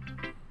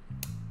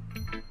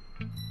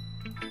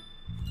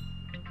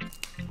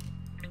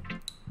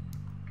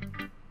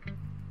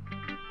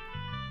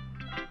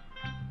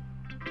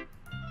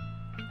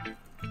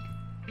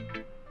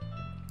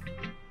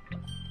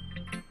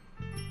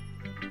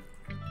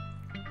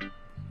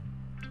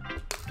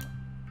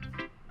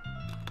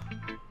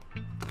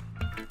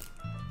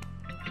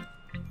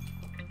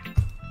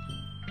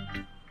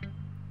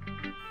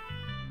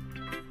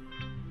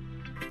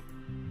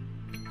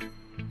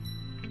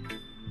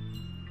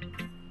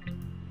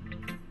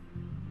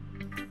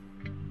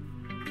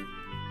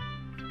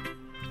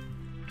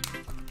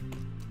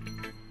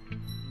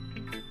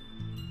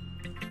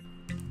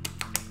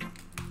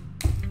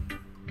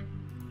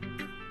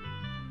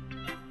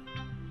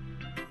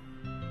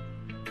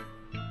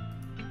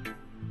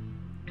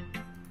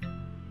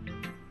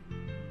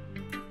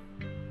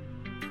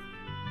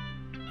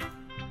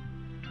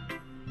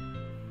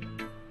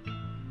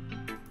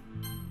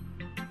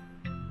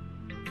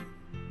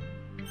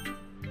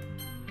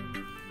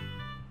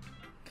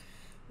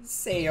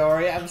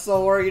 Sayori, I'm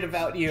so worried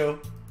about you.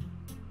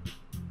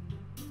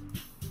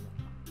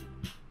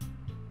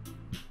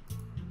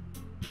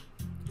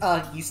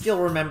 You still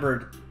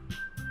remembered.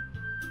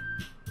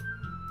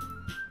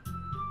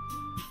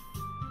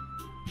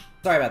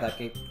 Sorry about that,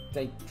 Kate.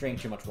 I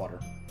drank too much water.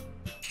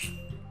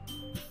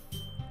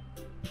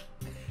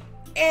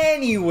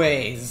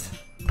 Anyways,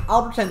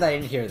 I'll pretend I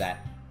didn't hear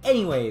that.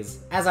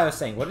 Anyways, as I was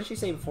saying, what did she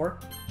say before?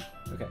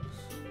 Okay.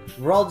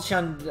 World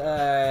Shun,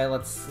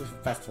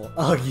 festival.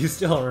 Oh, you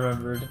still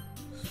remembered.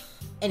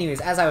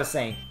 Anyways, as I was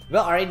saying,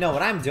 well, I already know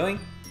what I'm doing.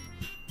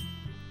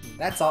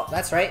 That's all,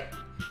 that's right.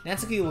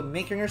 Natsuki will be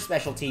making her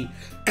specialty,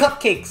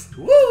 cupcakes!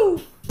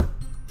 Woo!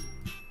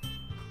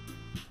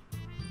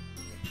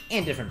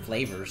 And different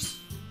flavors.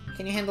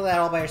 Can you handle that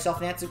all by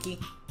yourself,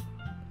 Natsuki?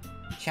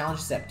 Challenge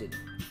accepted.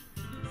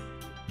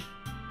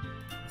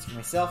 As for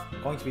myself,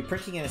 I'm going to be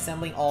printing and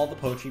assembling all the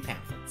poetry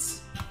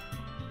pamphlets.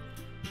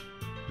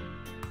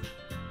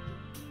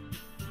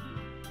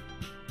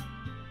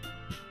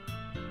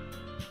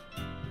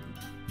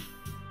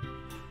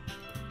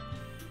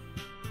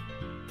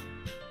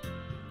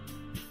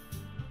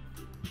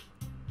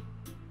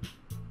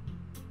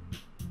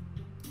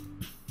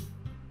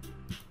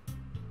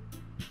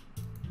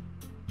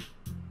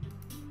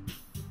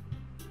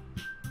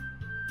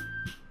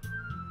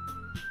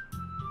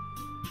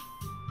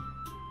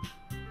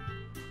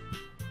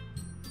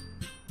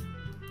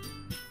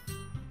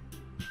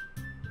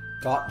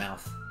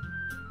 Mouth.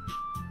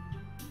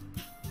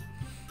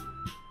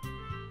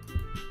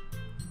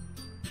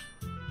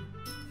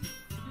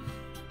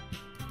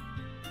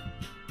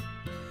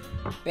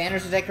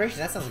 Banners and decorations,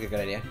 that sounds like a good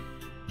idea.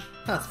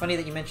 Huh, it's funny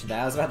that you mentioned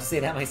that. I was about to say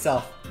that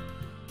myself.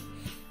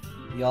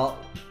 Y'all,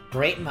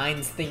 great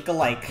minds think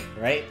alike,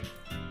 right?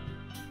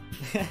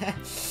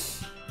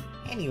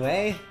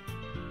 Anyway.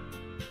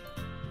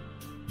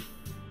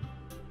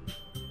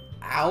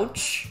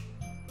 Ouch.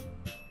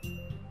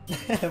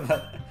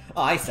 But,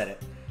 oh, I said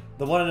it.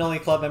 The one and only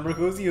club member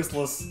who is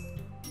useless.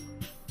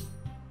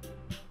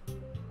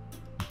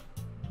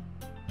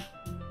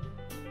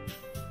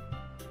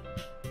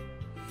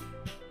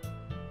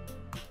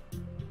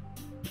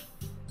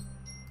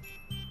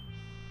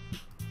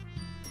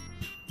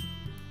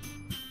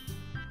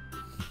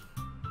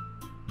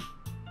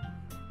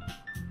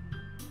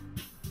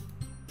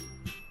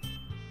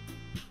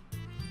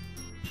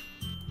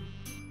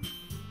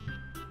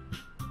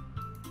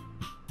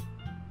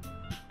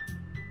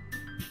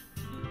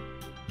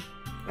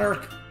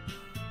 Erk.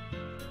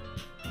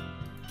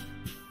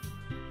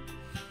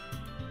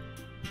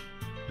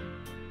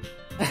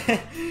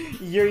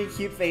 Yuri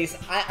cute face.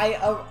 I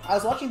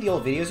was watching the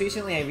old videos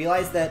recently. I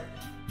realized that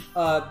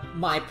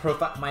my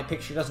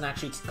picture doesn't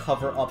actually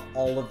cover up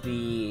all of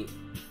the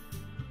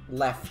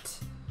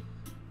left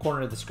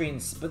corner of the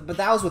screens, but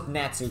that was with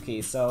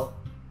Natsuki, so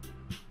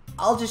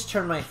I'll just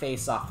turn my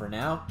face off for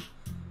now,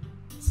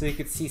 so you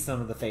could see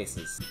some of the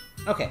faces.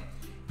 Okay,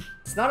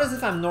 it's not as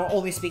if I'm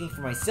only speaking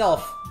for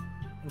myself.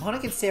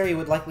 Monica and Sari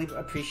would likely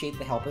appreciate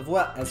the help as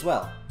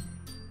well.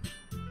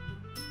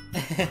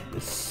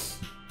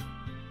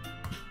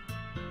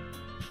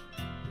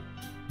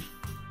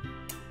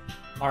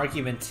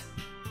 Argument.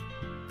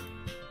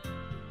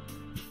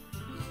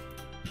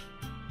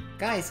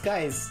 Guys.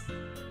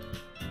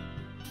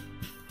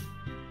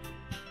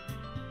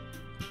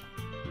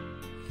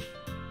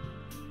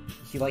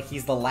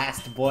 He's the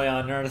last boy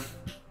on Earth.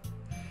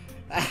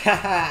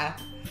 I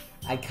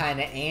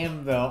kinda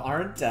am though,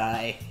 aren't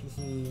I?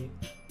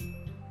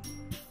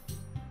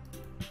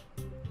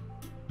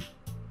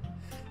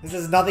 This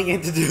has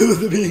nothing to do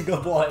with being a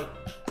boy.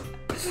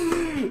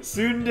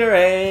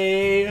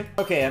 Tsundere!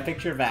 Okay, I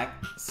picture back.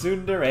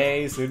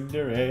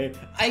 Tsundere.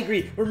 I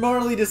agree, we're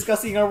morally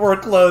discussing our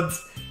workloads.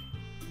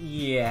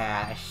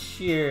 Yeah,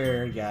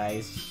 sure,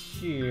 guys,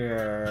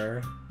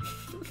 sure.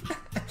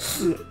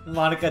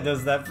 Monica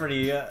does that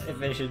pretty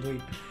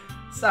efficiently.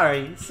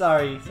 Sorry.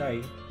 I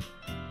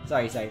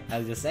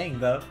was just saying,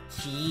 though.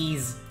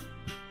 Jeez.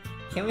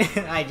 Can we?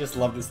 I just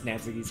love this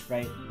Natsuki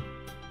sprite.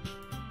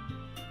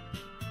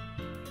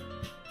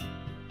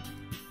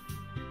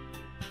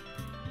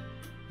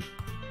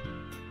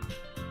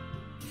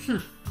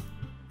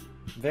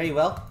 Very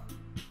well.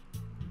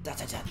 In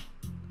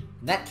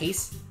that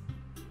case...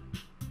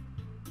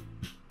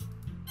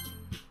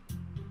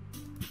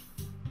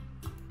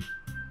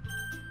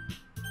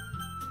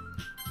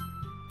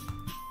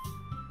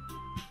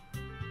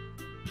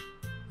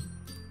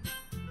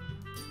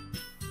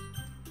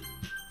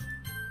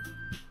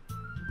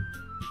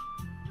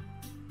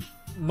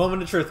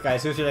 Moment of truth,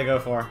 guys. Who should I go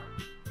for?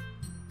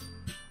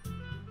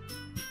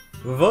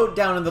 Vote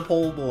down in the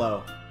poll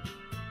below.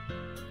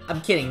 I'm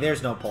kidding,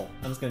 there's no poll.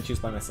 I'm just gonna choose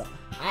by myself.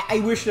 I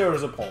wish there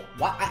was a poll.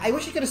 I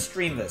wish I could have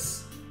streamed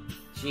this.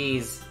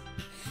 Jeez.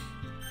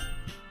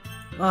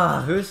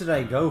 Who should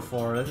I go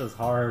for? This is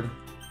hard.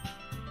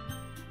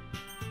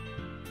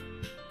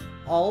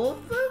 All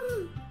of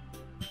them?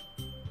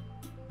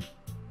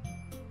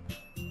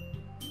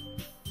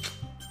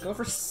 Let's go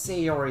for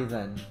Sayori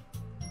then.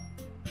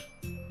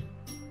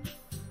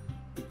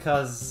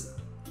 Because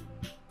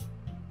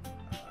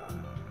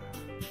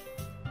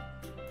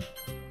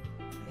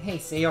Hey,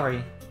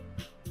 Sayori.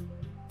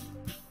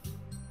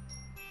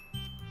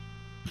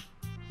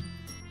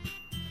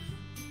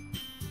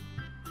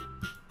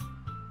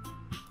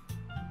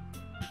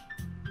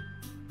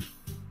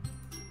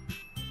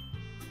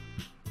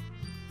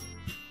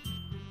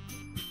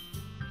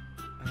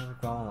 I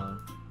work all alone.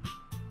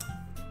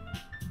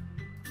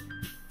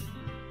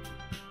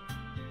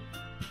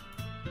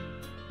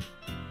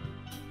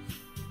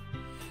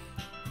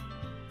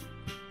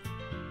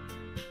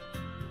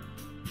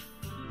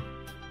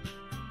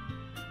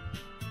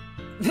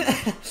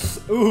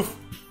 Oof.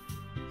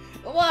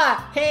 What?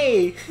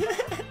 Hey!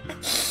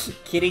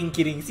 Kidding,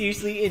 kidding.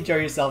 Seriously, enjoy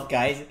yourself,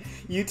 guys.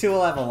 You two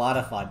will have a lot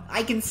of fun.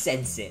 I can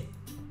sense it.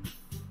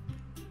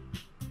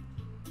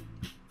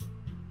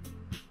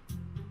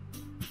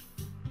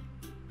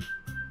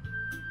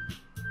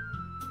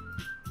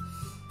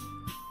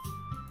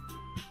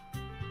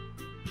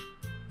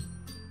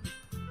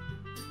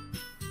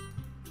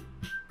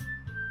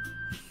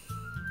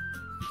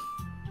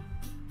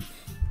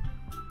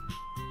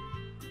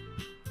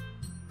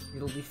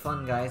 It'll be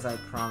fun, guys, I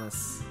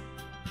promise.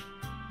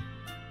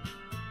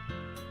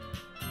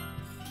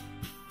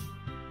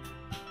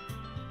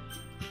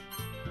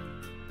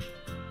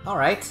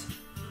 Alright.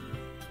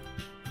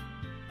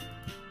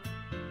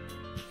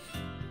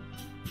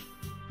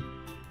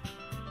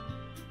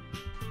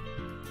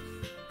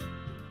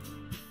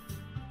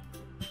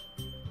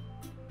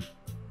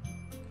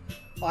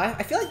 Well,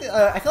 I feel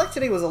like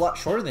today was a lot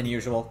shorter than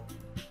usual.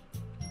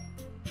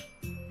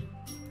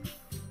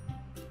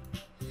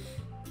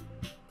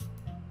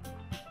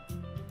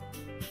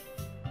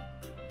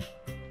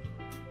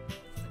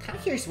 Kind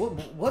of curious,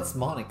 what's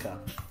Monica?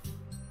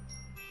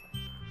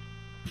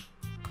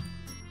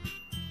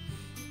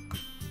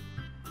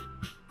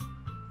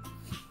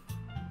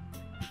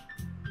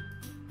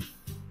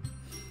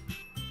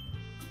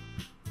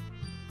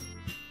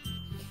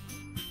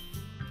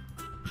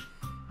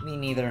 Me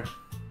neither.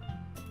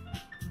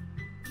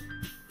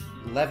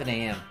 11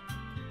 a.m.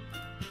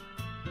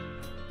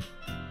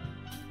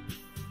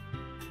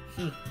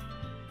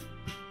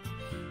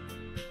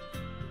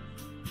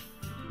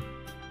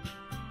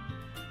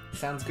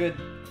 Sounds good.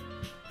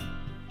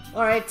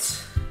 Alright.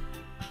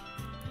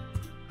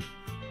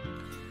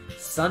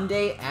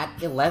 Sunday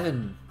at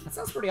 11. That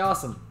sounds pretty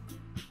awesome.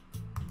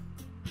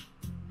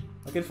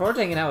 Looking forward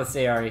to hanging out with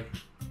Sayori.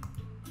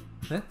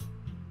 Huh?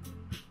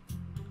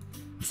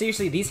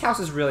 Seriously, these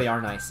houses really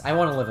are nice. I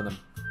want to live in them.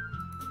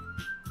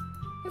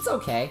 It's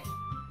okay.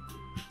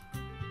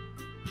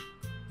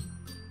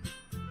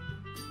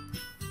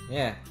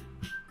 Yeah.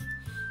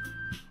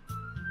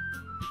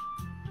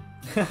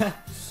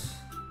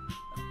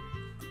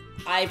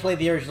 I played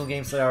the original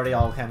game, so I already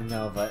all kind of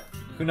know, but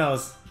who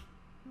knows?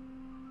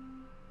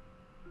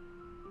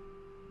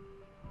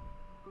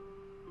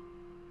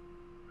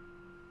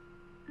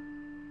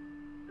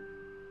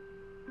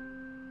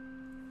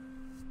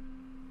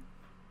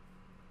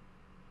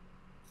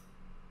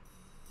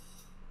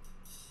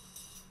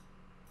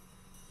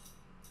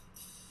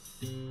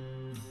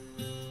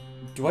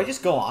 Do I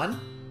just go on?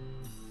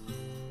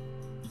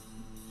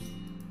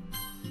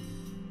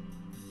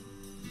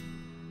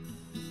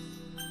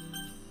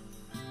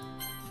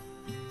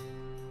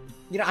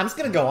 You know, I'm just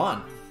gonna go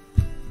on.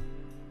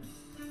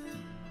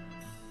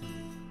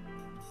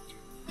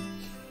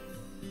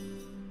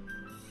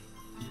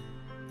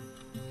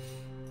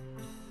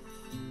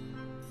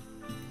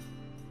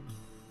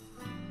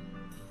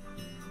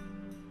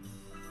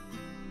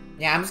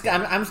 Yeah, I'm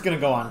just gonna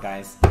go on,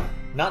 guys.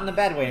 Not in a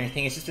bad way or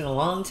anything. It's just been a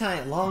long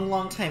time,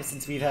 long time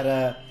since we've had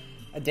a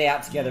day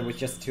out together with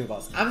just the two of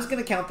us. I'm just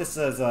gonna count this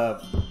as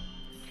a,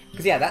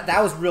 because yeah,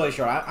 that was really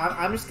short.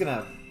 I'm just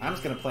gonna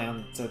play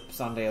on to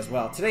Sunday as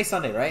well. Today's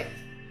Sunday, right?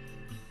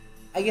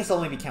 I guess I'll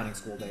only be counting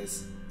school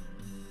days.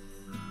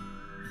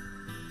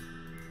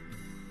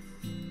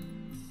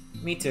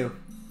 Me too.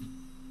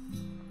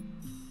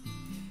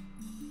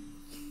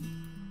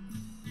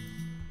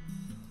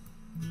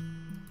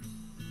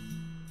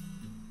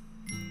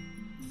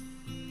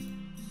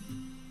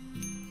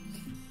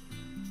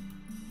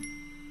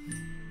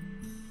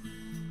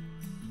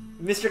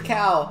 Mr.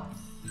 Cow!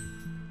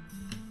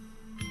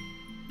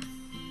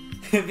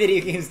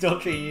 Video games don't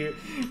train you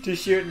to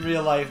shoot in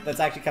real life. That's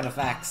actually kind of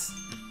facts.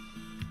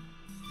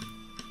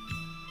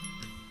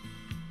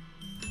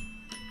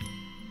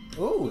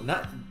 Ooh,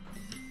 not...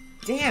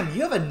 Damn,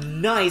 you have a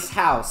nice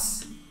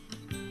house!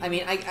 I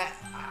mean,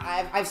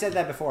 I've said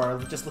that before,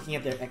 just looking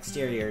at their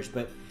exteriors,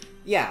 but...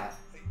 Yeah,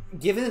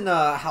 given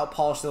how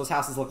polished those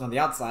houses look on the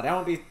outside,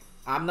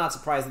 I'm not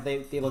surprised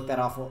that they look that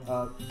awful,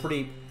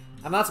 pretty...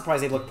 I'm not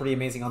surprised they look pretty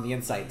amazing on the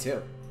inside,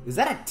 too. Is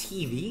that a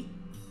TV?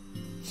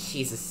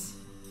 Jesus.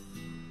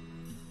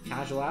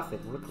 Casual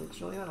outfit. Work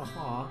looks really nice.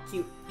 Aw,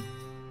 cute.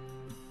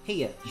 Hey,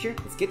 yeah, sure,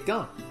 let's get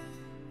going.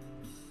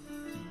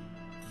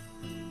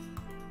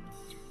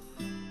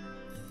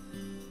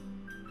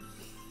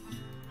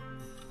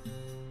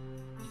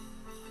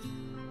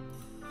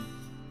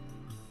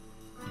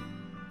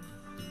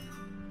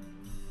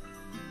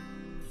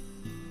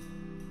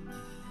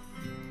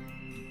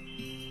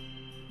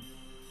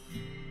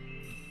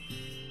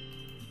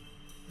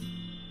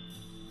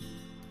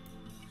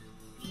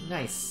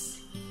 Nice.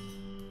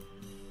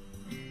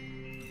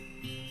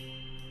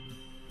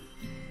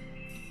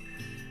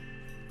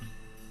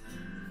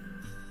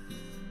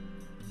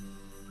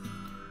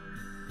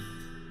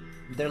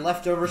 They're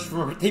leftovers from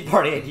a birthday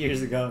party 8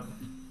 years ago.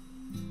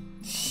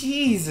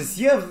 Jesus,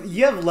 you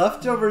have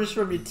leftovers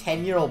from your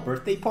 10-year-old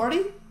birthday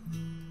party?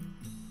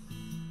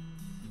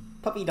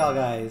 Puppy dog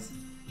eyes.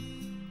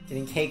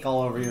 Getting cake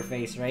all over your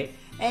face, right?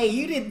 Hey,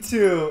 you did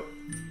too!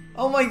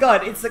 Oh my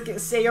god, it's like a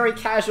Sayori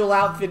casual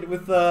outfit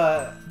with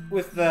the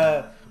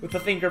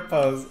finger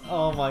pose.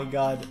 Oh my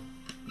god.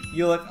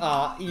 You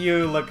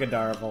look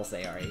adorable,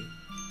 Sayori.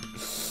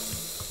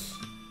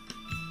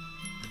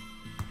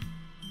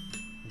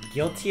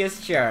 Guilty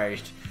as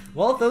charged.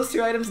 Well, with those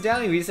two items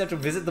down, we just have to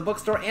visit the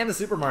bookstore and the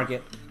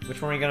supermarket.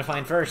 Which one are we gonna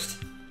find first?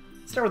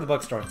 Start with the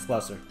bookstore, it's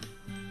closer.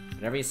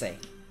 Whatever you say.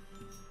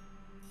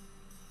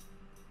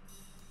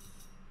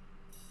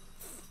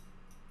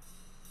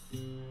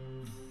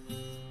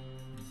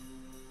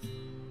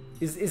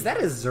 Is that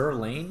a Zur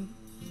Lane?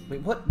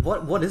 Wait,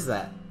 what is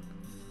that?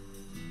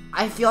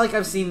 I feel like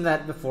I've seen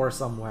that before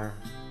somewhere.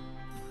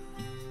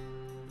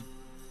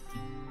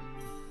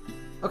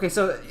 Okay,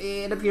 so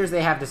it appears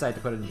they have decided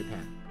to put it in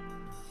Japan.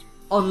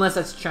 Unless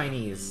that's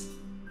Chinese.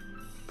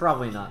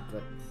 Probably not,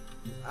 but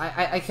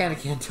I kinda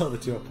can't tell the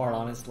two apart,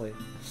 honestly.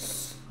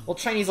 Well,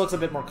 Chinese looks a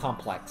bit more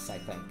complex, I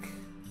think.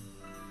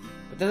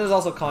 But then there's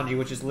also kanji,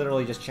 which is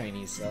literally just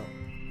Chinese, so...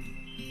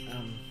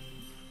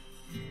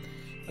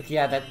 Okay,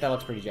 yeah, that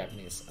looks pretty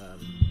Japanese.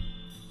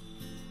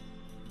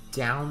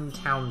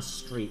 Downtown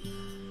Street.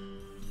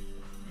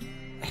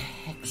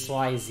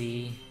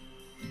 XYZ.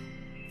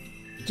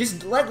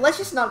 Let's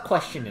just not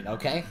question it,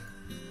 okay?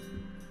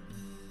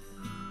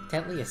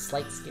 Intently, a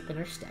slight skip in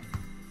her step.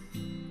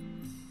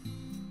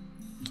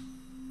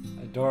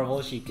 Adorable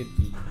as she could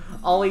be.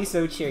 Always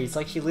so cheery. It's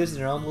like she lives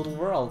in her own little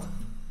world.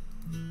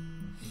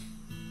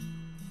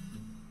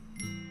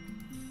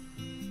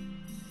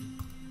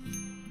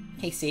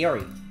 Hey,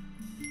 Sayori.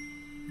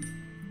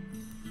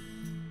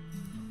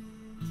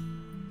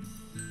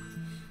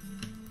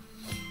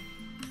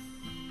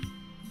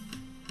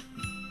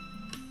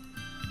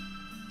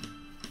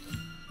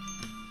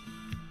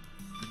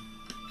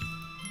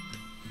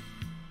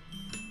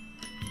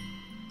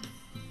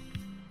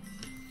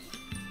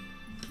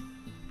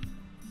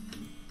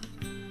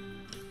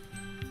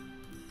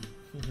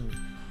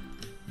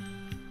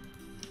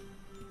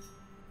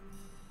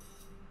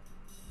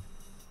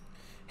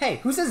 Hey,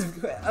 who says...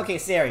 Okay,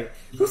 Sayori.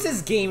 Who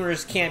says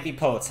gamers can't be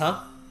poets, huh?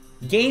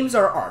 Games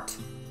are art.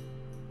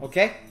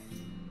 Okay?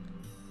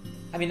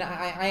 I mean,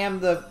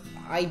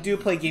 I do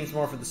play games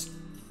more for the...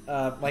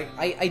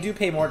 I do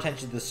pay more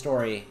attention to the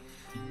story.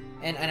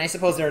 And I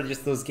suppose there are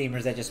just those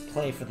gamers that just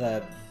play for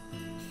the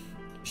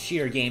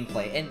sheer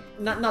gameplay. And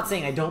not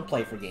saying I don't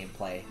play for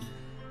gameplay.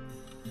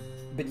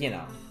 But, you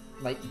know,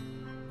 like...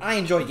 I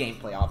enjoy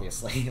gameplay,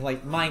 obviously.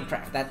 Like,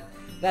 Minecraft, that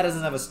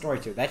doesn't have a story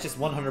to it. That's just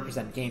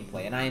 100%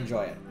 gameplay, and I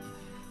enjoy it.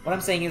 What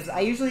I'm saying is,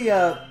 I usually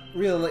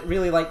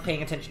really like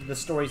paying attention to the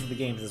stories of the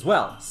games as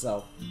well,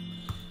 so...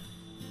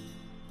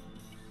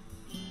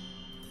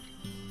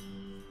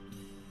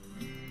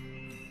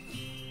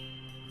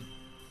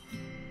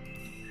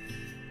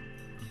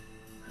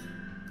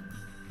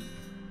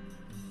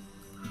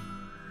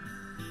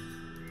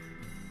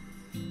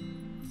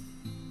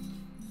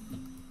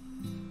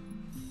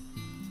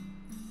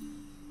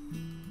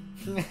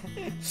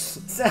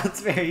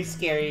 Sounds very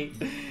scary.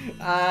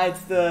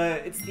 It's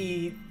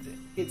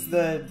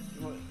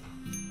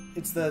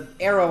the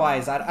arrow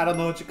eyes. I don't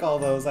know what you call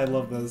those. I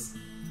love those.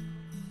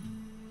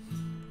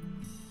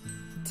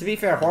 To be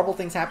fair, horrible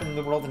things happen in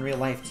the world in real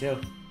life too.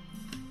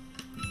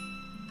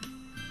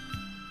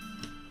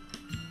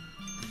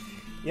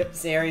 Yep,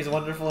 Sayori's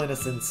wonderful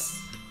innocence.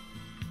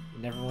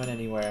 Never went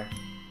anywhere.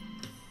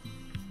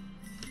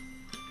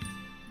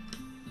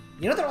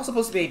 You know they're all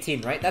supposed to be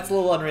 18, right? That's a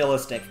little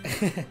unrealistic.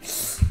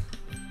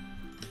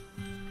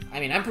 I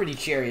mean, I'm pretty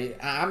cheery.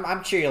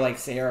 I'm cheery like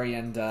Sayori,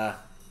 and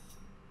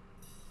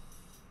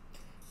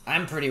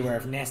I'm pretty aware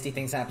of nasty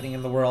things happening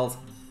in the world.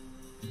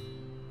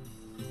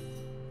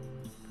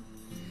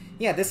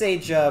 Yeah, at this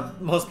age,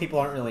 most people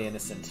aren't really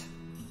innocent.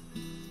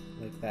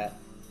 Like that.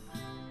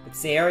 But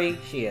Sayori,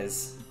 she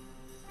is.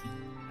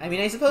 I mean,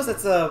 I suppose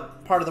that's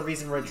part of the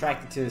reason we're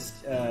attracted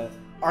to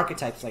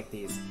archetypes like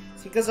these.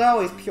 It's because they're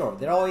always pure.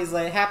 They're always,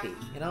 like, happy,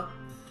 you know?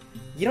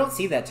 You don't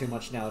see that too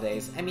much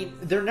nowadays. I mean,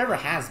 there never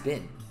has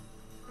been.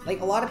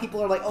 Like, a lot of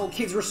people are like, oh,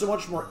 kids were so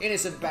much more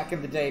innocent back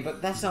in the day,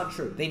 but that's not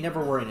true. They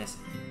never were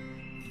innocent.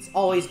 It's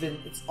always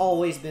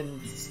been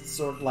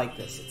sort of like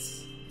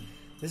this.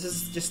 This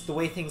is just the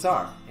way things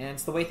are, and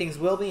it's the way things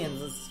will be, and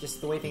it's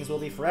just the way things will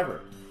be forever.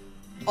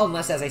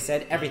 Unless, as I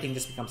said, everything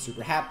just becomes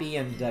super happy,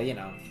 and, you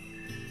know,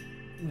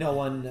 no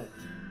one...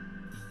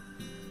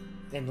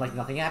 and, like,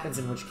 nothing happens,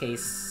 in which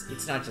case,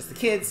 it's not just the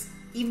kids,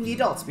 even the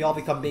adults, we all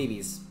become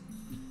babies.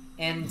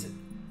 And...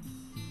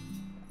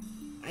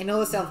 I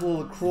know this sounds a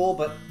little cruel,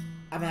 but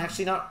I'm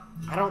actually not...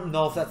 I don't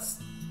know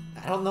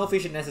if we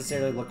should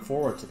necessarily look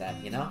forward to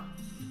that, you know?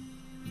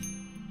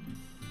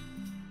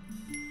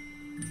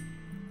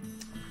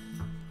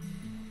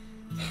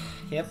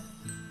 Yep.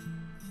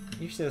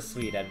 You're so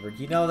sweet, Edward.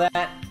 You know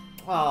that?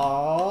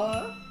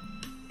 Aww.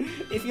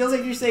 It feels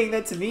like you're saying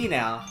that to me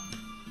now.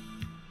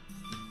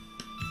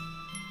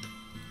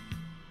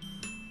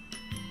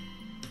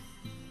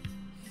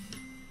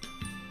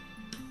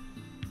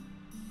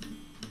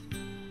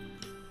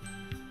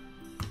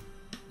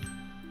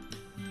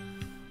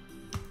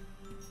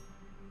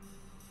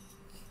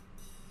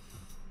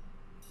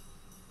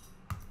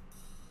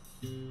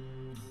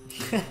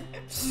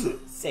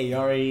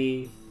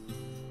 Sayori.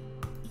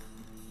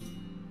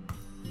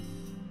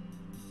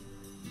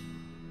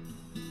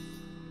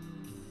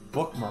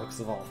 Bookmarks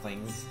of all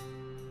things.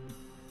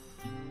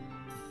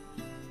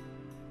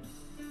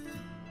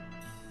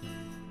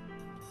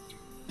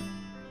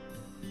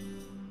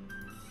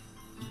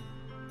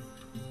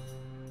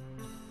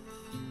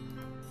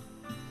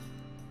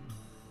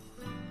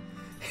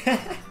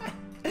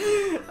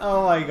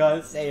 Oh my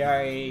god,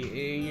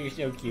 Sayori, you're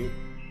so cute.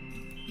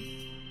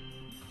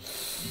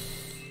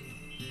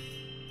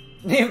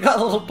 They've got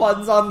little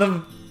puns on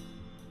them.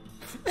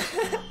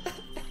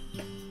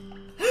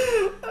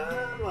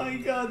 Oh my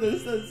god,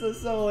 this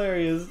is so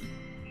hilarious.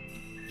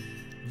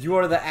 You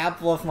are the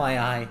apple of my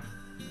eye.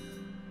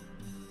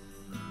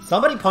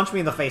 Somebody punch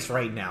me in the face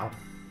right now.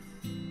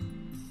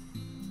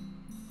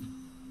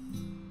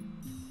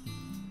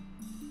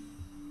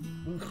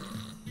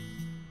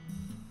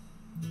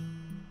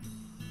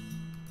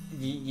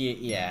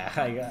 Yeah,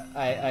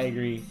 I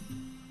agree.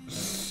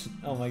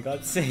 Oh my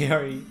god,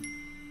 Sayori.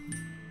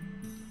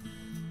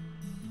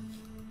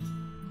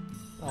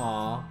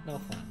 Aw, no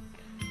fun.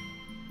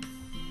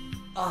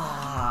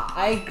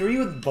 I agree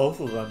with both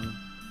of them.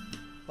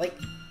 Like,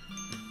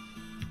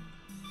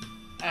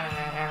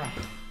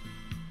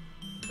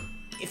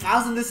 if I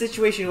was in this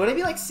situation, would it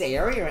be like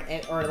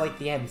Sayori or like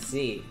the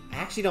MC? I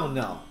actually don't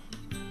know.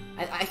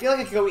 I feel like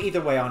I could go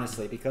either way,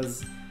 honestly,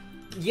 because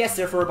yes,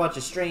 they're for a bunch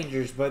of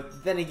strangers,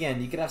 but then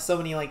again, you could have so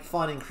many like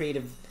fun and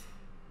creative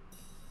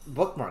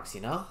bookmarks,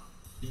 you know?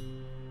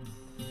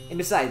 And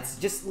besides,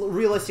 just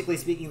realistically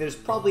speaking, there's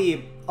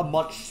probably a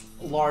much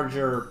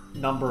larger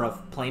number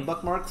of plain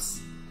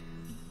bookmarks.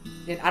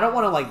 And I don't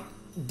want to, like,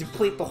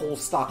 deplete the whole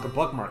stock of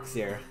bookmarks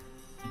here.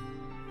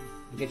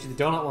 I'll get you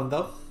the donut one,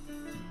 though.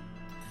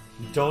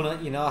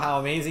 Donut, you know how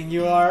amazing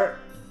you are?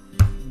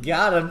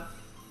 Got him.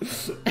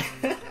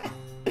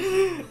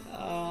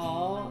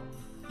 Aww.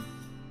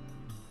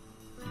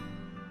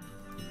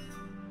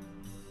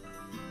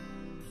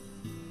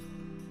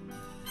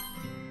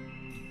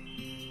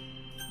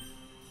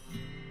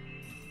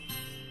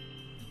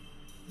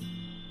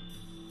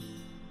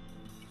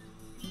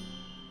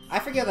 I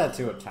forget that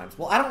too at times.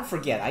 Well, I don't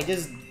forget. I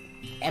just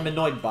am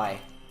annoyed by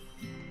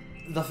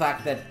the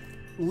fact that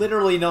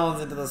literally no one's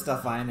into the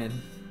stuff I'm in.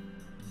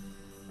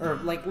 Or,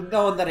 like,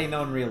 no one that I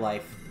know in real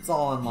life. It's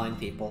all online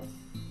people.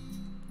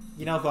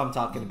 You know who I'm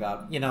talking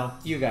about. You know,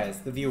 you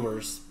guys, the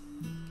viewers.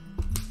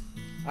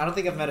 I don't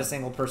think I've met a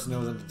single person who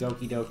was into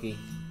Doki Doki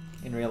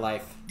in real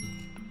life.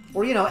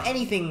 Or, you know,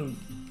 anything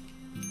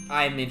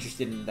I'm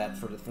interested in that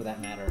for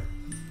that matter.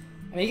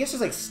 I mean, I guess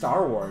there's, like,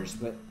 Star Wars,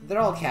 but they're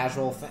all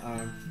casual.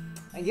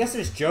 I guess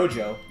there's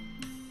JoJo.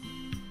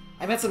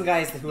 I met some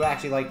guys who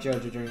actually like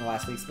JoJo during the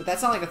last weeks, but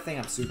that's not like a thing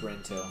I'm super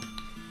into.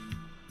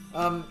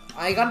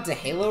 I got into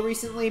Halo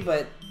recently,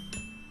 but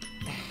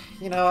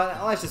you know,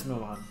 let's just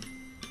move on.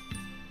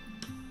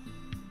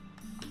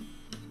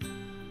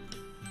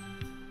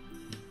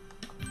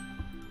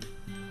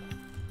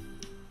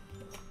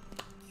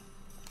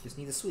 Just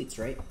need the sweets,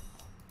 right?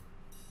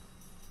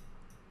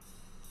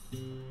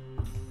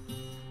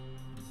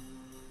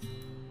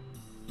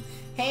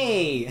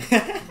 Hey!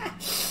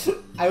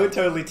 I would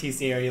totally tease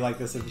Sayori like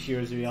this if she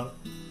was real.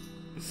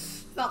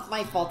 It's not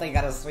my fault I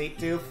got a sweet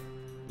tooth.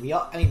 We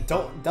all, I mean,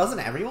 doesn't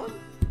everyone?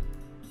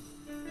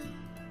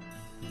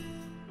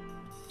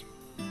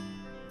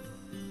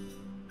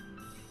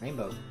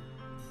 Rainbow.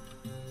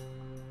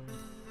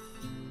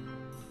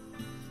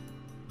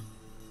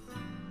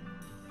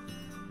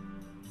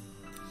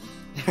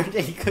 There are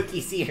any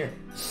cookies here.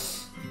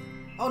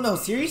 Oh no,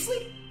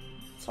 seriously?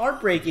 It's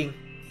heartbreaking.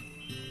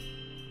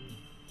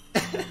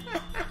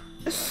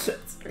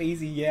 That's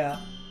crazy, yeah.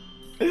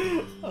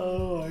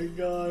 Oh my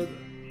god.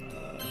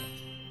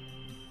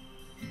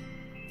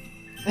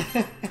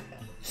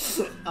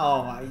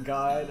 Oh my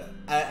god.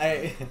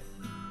 Oh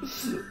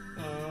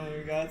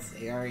my god,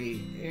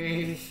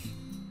 sorry.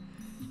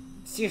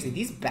 Seriously,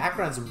 these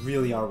backgrounds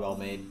really are well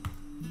made.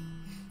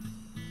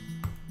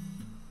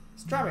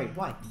 Strawberry,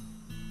 why?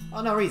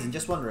 Oh, no reason,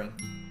 just wondering.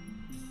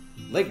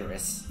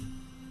 Ligorous.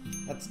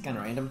 That's kind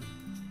of random.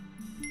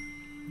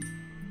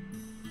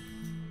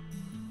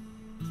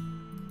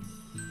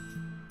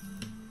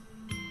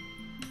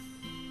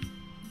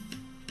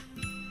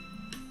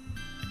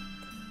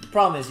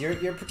 Problem is,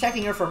 you're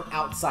protecting her from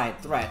outside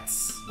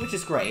threats, which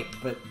is great,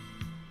 but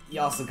you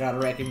also gotta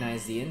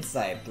recognize the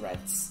inside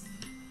threats.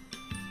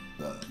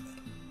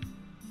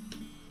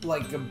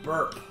 Like a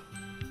burp.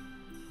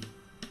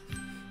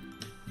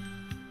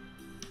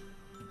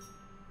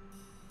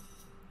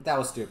 That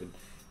was stupid.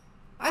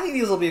 I think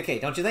these will be okay,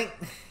 don't you think?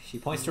 She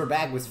points to her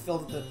bag, was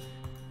filled with the...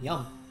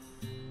 Yum.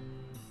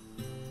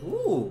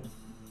 Ooh.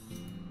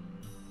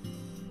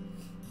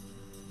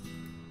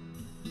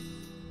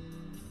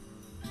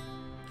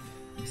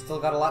 Still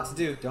got a lot to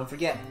do, don't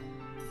forget.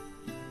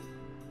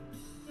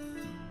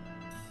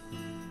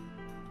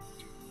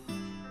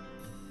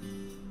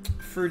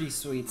 Fruity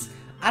sweets.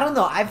 I don't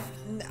know, I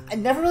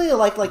never really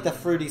liked, like, the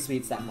fruity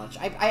sweets that much.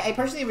 I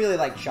personally really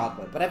like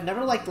chocolate, but I've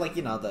never liked, like,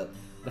 you know,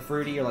 the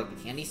fruity or, like,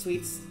 the candy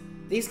sweets.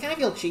 These kind of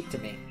feel cheap to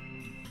me.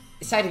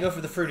 Decided to go for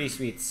the fruity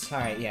sweets.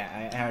 Alright,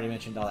 yeah, I already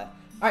mentioned all that.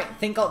 Alright, I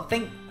think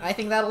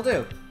that'll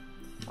do.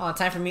 Oh,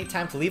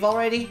 time to leave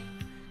already?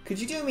 Could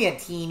you do me a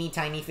teeny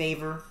tiny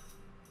favor?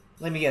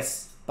 Let me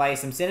guess, buy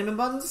some cinnamon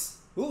buns?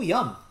 Ooh,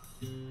 yum.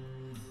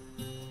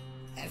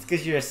 That's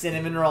because you're a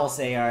cinnamon roll,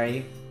 say, are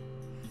you?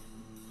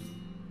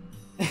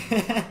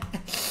 He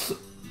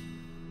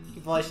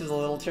blushes a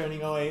little,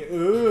 turning away.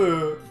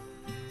 Ooh.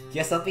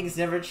 Guess some things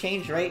never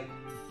change, right?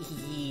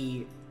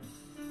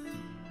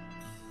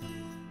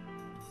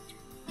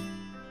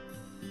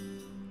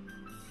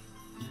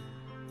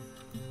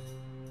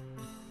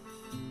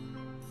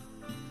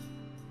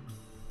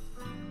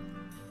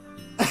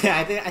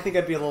 I think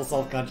I'd be a little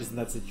self-conscious in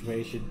that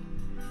situation.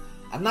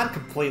 I'm not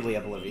completely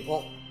oblivious.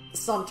 Well,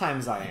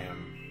 sometimes I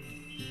am.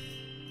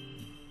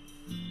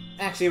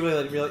 Actually,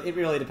 it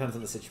really depends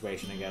on the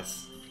situation, I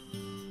guess.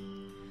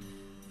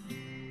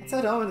 Let's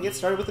head home and get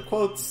started with the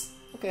quotes.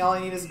 Okay, all I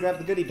need is to grab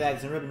the goodie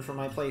bags and ribbon from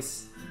my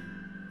place.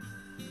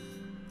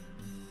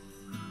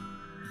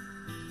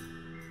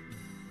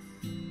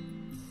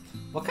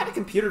 What kind of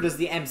computer does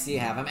the MC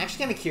have? I'm actually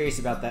kind of curious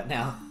about that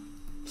now.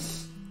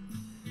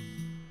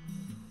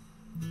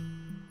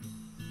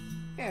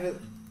 Yeah,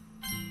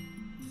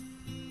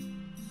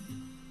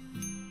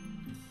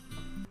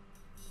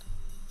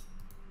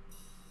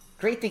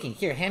 great thinking.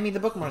 Here, hand me the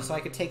bookmark so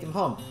I could take them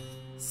home.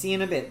 See you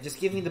in a bit.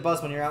 Just give me the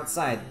buzz when you're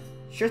outside.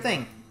 Sure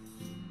thing.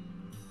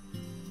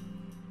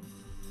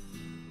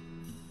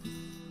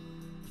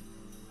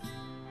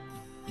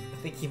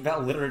 Thinking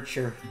about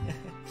literature.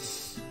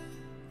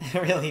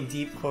 Really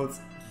deep quotes.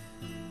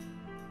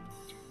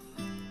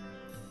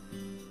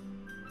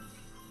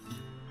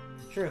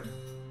 True.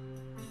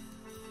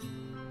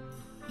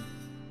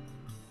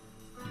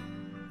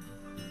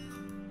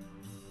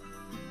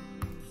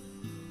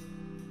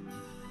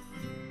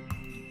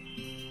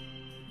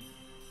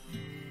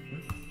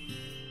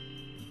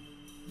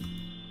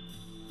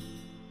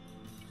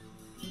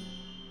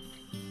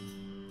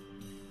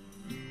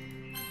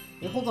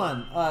 Hey, hold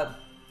on,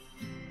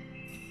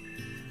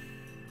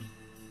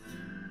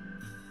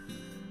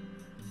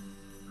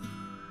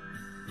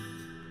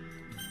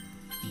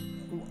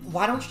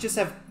 why don't you just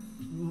have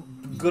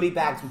goodie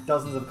bags with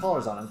dozens of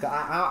colors on them?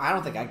 I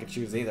don't think I could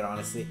choose either,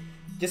 honestly.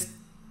 Just,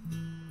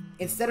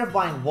 instead of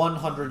buying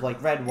 100,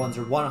 like, red ones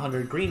or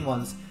 100 green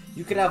ones,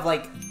 you could have,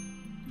 like,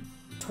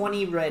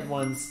 20 red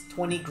ones,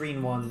 20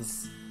 green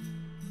ones,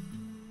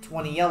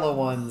 20 yellow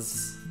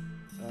ones,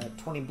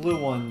 20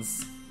 blue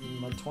ones,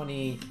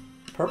 20...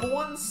 purple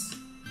ones?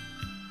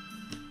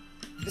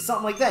 Just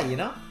something like that, you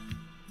know?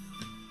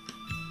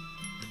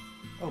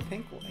 Oh,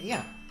 pink one.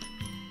 Yeah.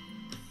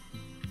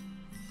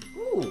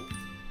 Ooh.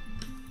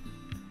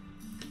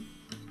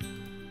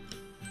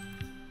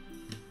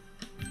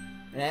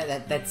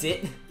 That's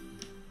it?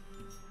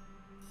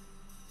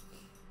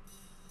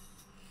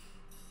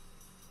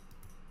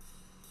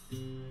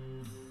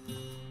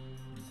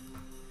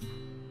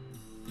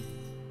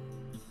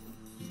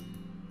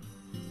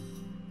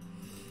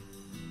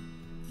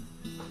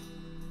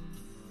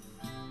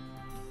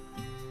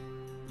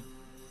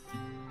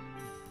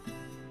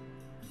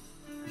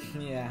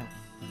 Yeah.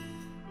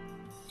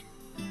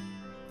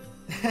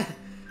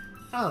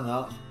 I don't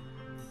know.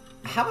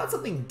 How about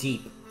something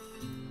deep?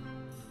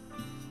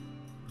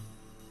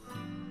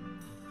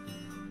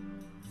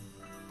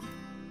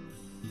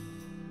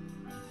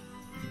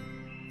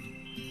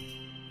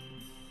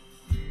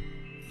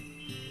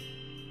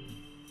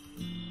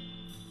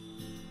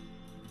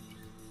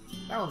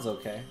 That one's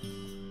okay.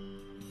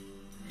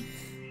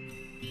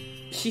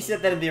 She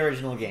said that in the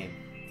original game.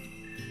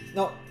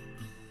 No.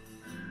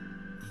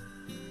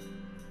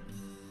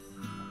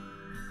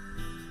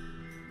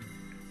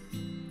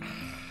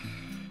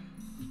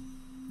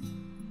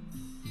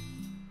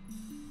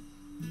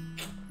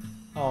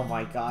 Oh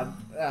my god.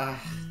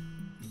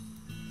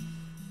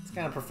 It's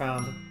kind of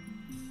profound.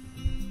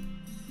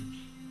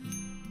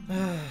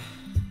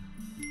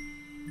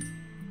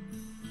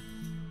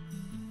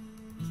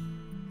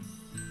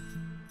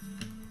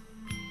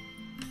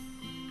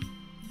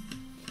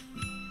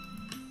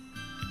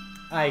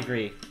 I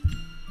agree.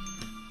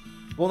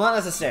 Well, not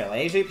necessarily.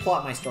 I usually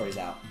plot my stories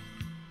out.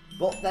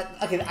 Well,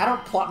 okay, I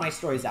don't plot my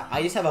stories out.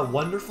 I just have a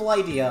wonderful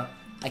idea.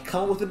 I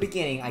come up with a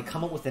beginning. I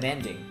come up with an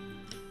ending.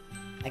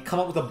 I come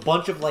up with a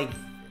bunch of, like...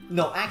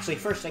 No, actually,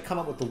 first I come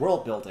up with the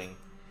world building.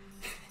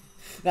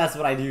 That's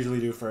what I usually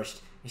do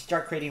first. I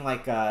start creating,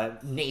 like,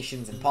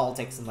 nations and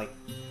politics and, like,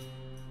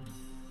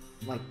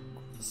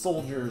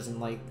 soldiers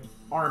and, like,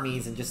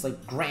 armies and just,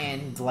 like,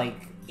 grand,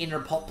 like, inner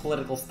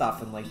political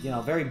stuff and, like, you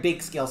know, very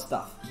big scale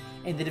stuff.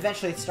 And then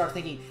eventually I start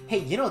thinking, hey,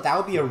 you know, that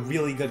would be a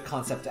really good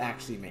concept to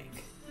actually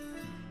make.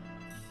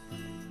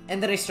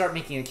 And then I start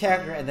making a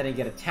character, and then I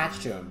get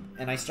attached to him,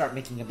 and I start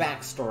making a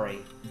backstory,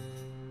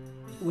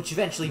 which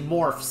eventually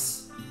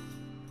morphs.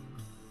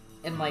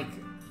 And, like,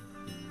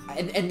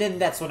 and then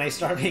that's when I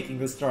start making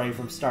the story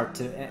from start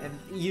to... And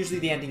usually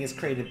the ending is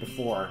created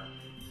before,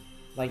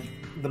 like,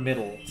 the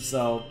middle.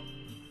 So,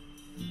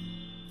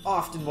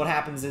 often what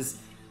happens is,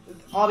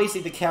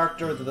 obviously the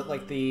character,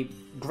 the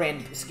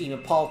grand scheme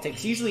of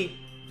politics, usually,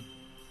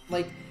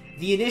 like,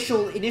 the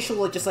initial,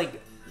 just,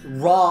 like,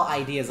 raw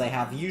ideas I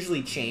have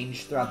usually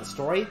change throughout the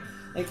story.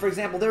 Like, for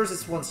example, there was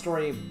this one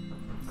story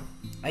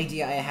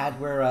idea I had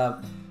where,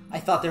 I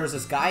thought there was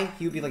this guy,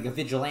 he would be, like, a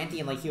vigilante,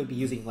 and, like, he would be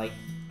using, like,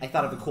 I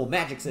thought of a cool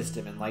magic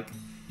system, and, like,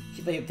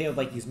 they would,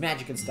 like, use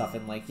magic and stuff,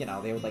 and, like, you know,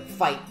 they would, like,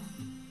 fight.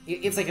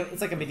 It's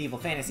like a medieval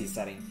fantasy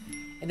setting.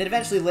 And then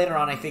eventually, later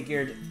on, I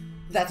figured,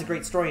 that's a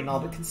great story and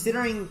all, but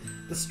considering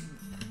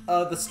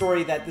the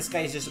story that this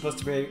guy is just supposed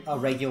to be a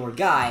regular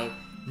guy,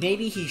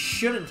 maybe he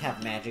shouldn't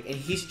have magic, and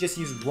he should just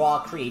use raw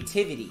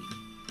creativity.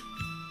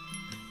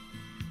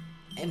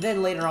 And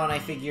then later on, I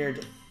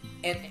figured...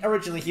 And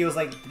originally, he was,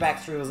 like, the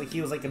backstory was, like, he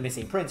was, like, a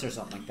missing prince or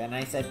something like that, and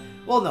I said,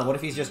 well, no, what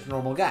if he's just a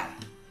normal guy?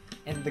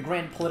 And the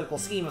grand political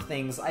scheme of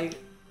things,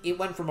 it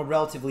went from a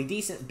relatively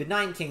decent,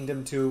 benign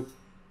kingdom to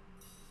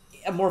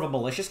more of a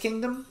malicious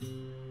kingdom.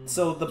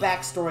 So the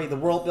backstory, the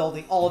world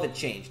building, all of it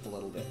changed a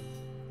little bit.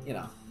 You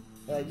know,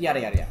 yada yada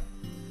yada.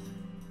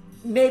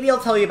 Maybe I'll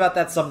tell you about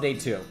that someday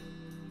too.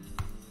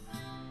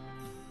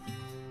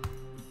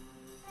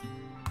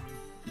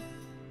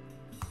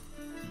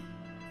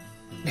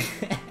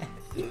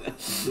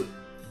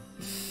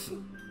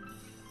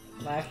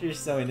 Laughter's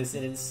so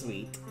innocent and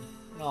sweet.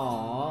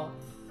 Aww.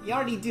 You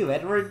already do,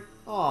 Edward.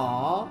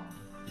 Aww.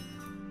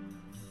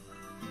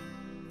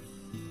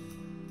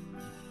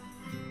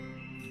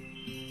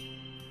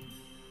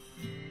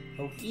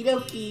 Okie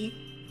dokie.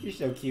 You're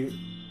so cute.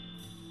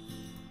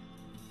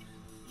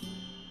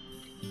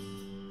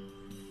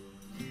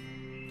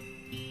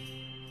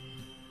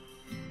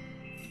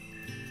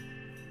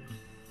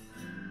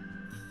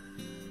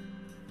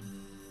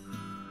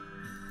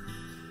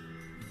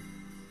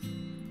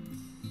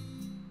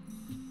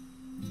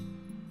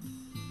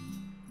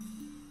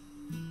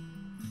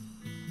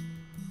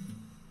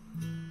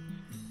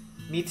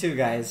 Me too,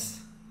 guys.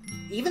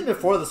 Even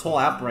before this whole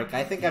outbreak,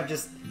 I think I've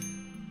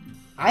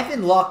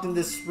been locked in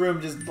this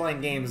room just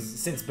playing games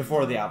since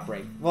before the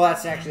outbreak. Well,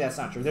 that's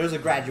not true. There was a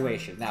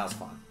graduation. That was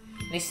fun.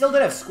 And I still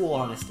did have school,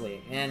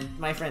 honestly. And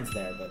my friends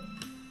there, but...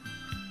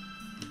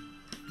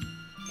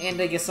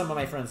 And I guess some of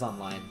my friends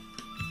online.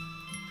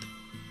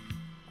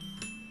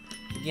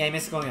 Yeah, I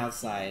miss going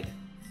outside.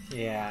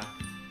 Yeah.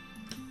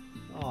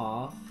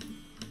 Aww.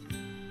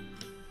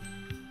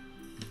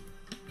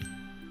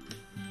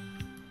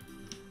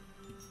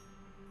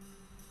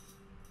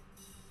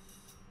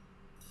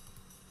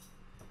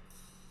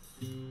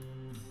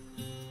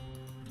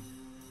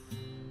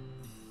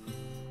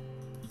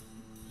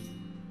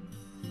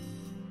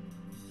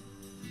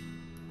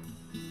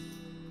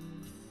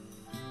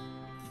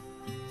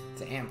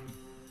 Damn.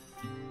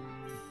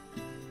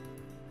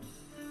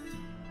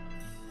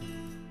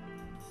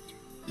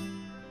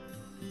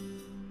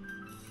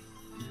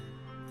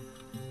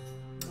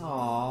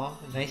 Aww,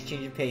 a nice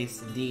change of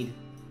pace, indeed.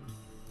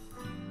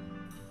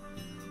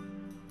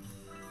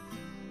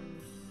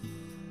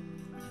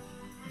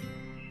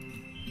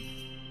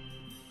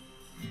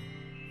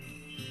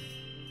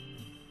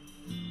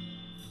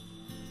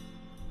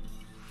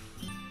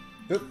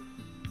 Oop.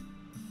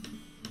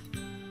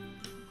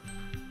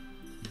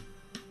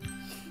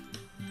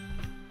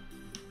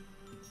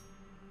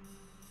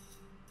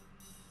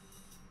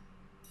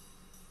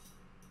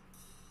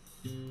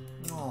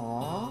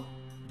 Aww.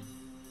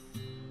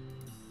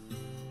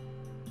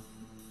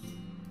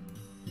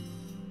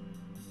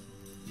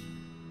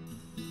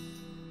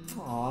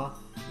 Aww.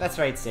 That's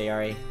right,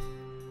 Sayori.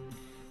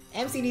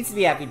 MC needs to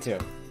be happy too.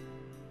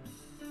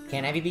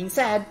 Can't have you being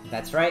sad.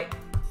 That's right.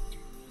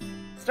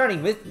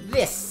 Starting with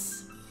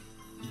this.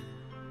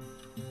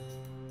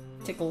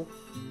 Tickle.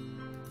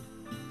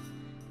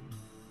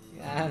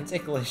 Yeah, I'm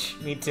ticklish.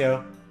 Me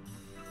too.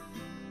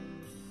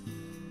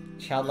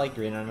 Childlike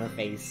grin on her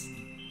face.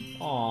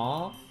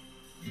 Aww.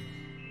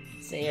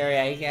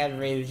 Sayori, I can't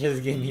breathe.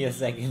 Just give me a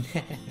second.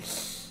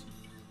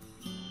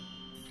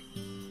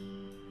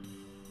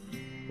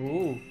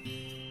 Ooh.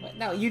 What?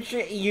 No, you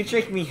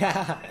tricked me.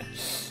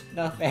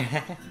 Not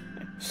fair.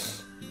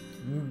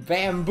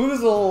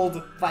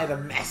 Bamboozled by the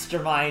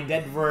mastermind,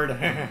 Edward.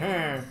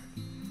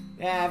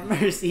 Yeah,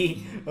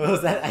 mercy. What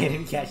was that? I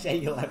didn't catch that.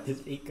 You'll have to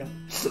speak up.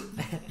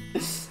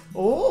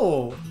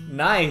 Oh,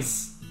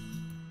 nice.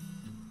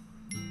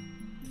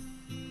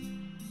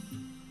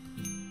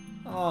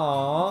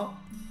 Aww.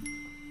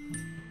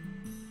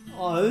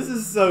 Oh, this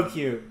is so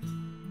cute.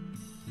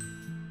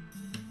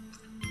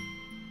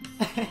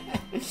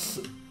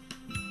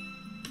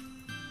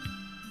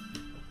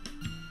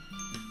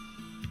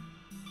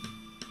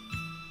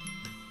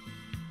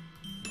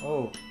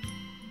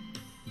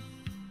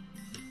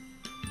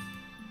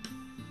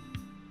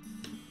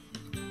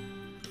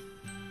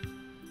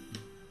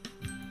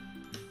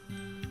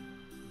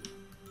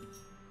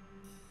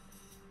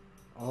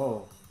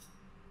 Oh.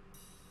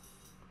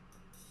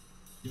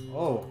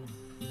 Oh.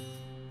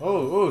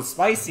 Oh, ooh,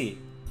 spicy.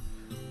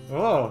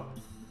 Oh.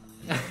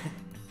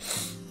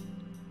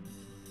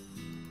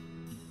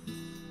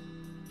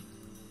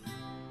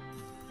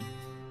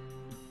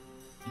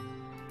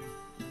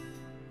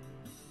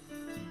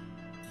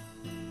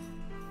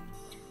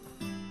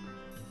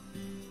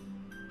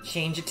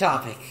 Change of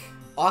topic.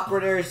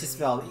 Awkward air is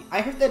dispelled.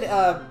 I heard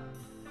that,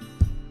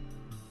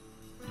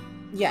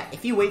 yeah,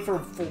 if you wait for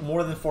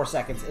more than 4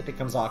 seconds, it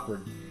becomes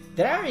awkward.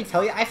 Did I already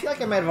tell you? I feel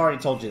like I might have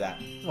already told you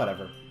that.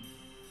 Whatever.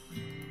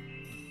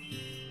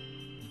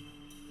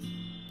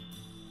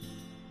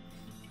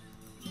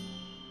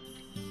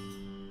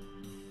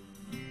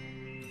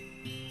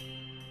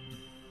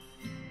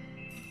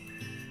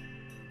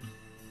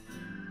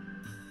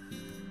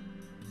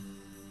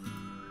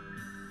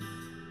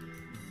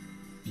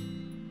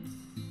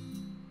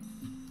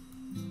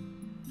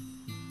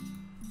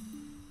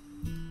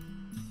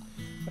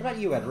 What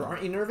about you, Edward?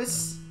 Aren't you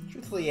nervous?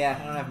 Truthfully, yeah,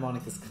 I don't have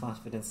Monica's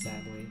confidence,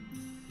 sadly.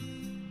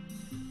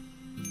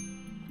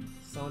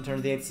 Someone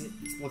turned the AC.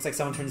 Looks like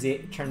someone turned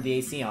the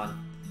AC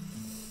on.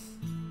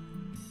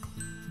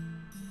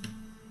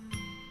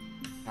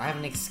 I have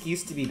an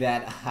excuse to be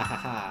bad. Ha ha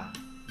ha.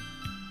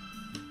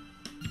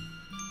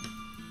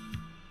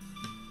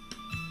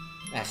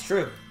 That's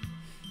true.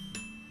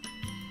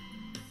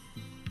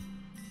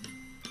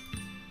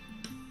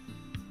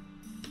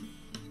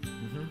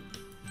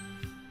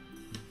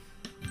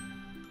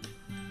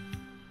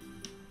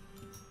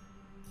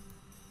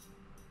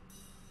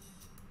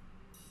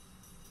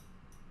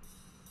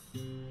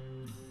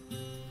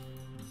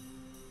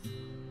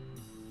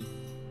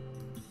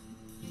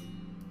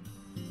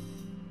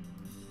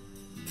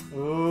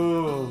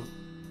 Ooh.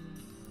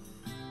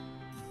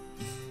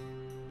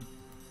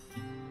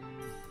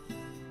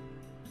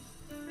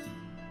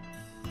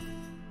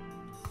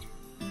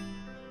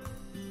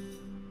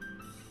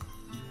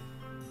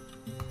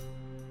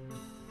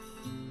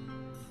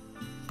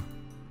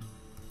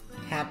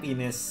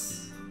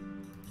 Happiness.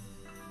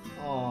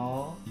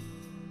 Aww.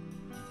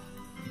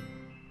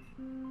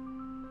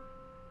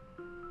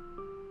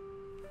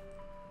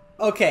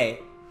 Okay,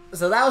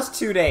 so that was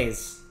 2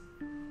 days.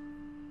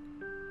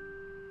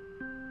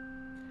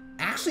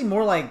 Actually,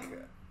 more like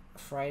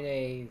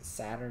Friday,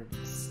 Saturday,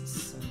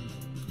 Sunday.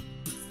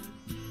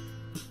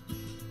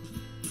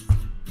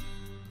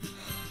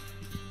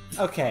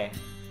 Okay.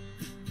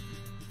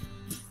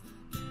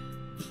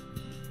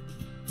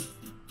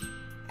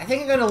 I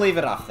think I'm gonna leave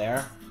it off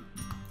there.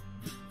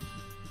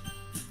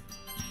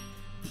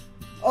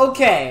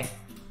 Okay.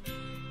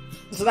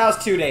 So that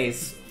was 2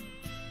 days.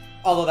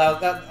 Although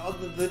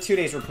the 2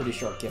 days were pretty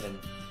short given.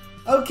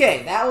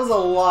 Okay, that was a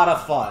lot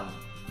of fun.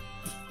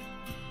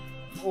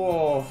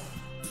 Oh.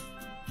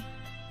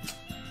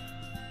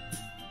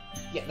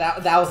 Yeah,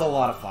 that was a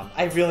lot of fun.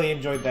 I really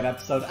enjoyed that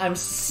episode. I'm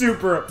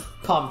super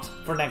pumped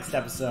for next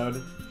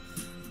episode.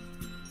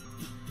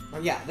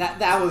 Yeah,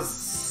 that was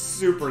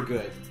super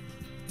good.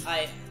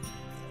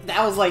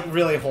 That was like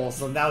really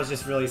wholesome. That was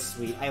just really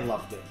sweet. I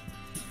loved it.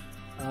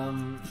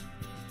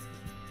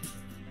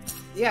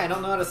 Yeah, I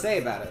don't know how to say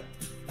about it.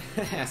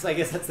 So I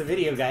guess that's the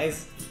video,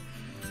 guys.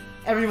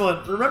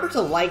 Everyone, remember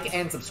to like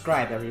and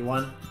subscribe,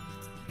 everyone.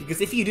 Because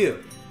if you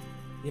do,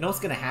 you know what's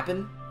gonna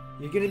happen?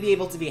 You're gonna be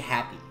able to be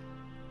happy.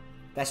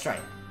 That's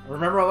right.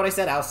 Remember what I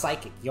said? I was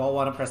psychic. You all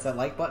want to press that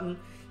like button,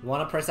 you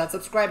want to press that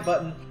subscribe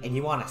button, and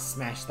you want to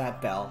smash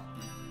that bell.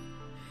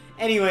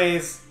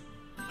 Anyways,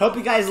 hope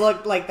you guys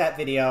liked that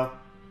video.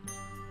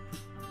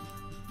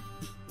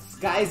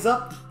 Sky's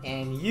up,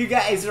 and you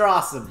guys are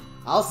awesome.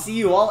 I'll see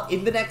you all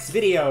in the next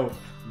video.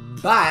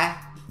 Bye!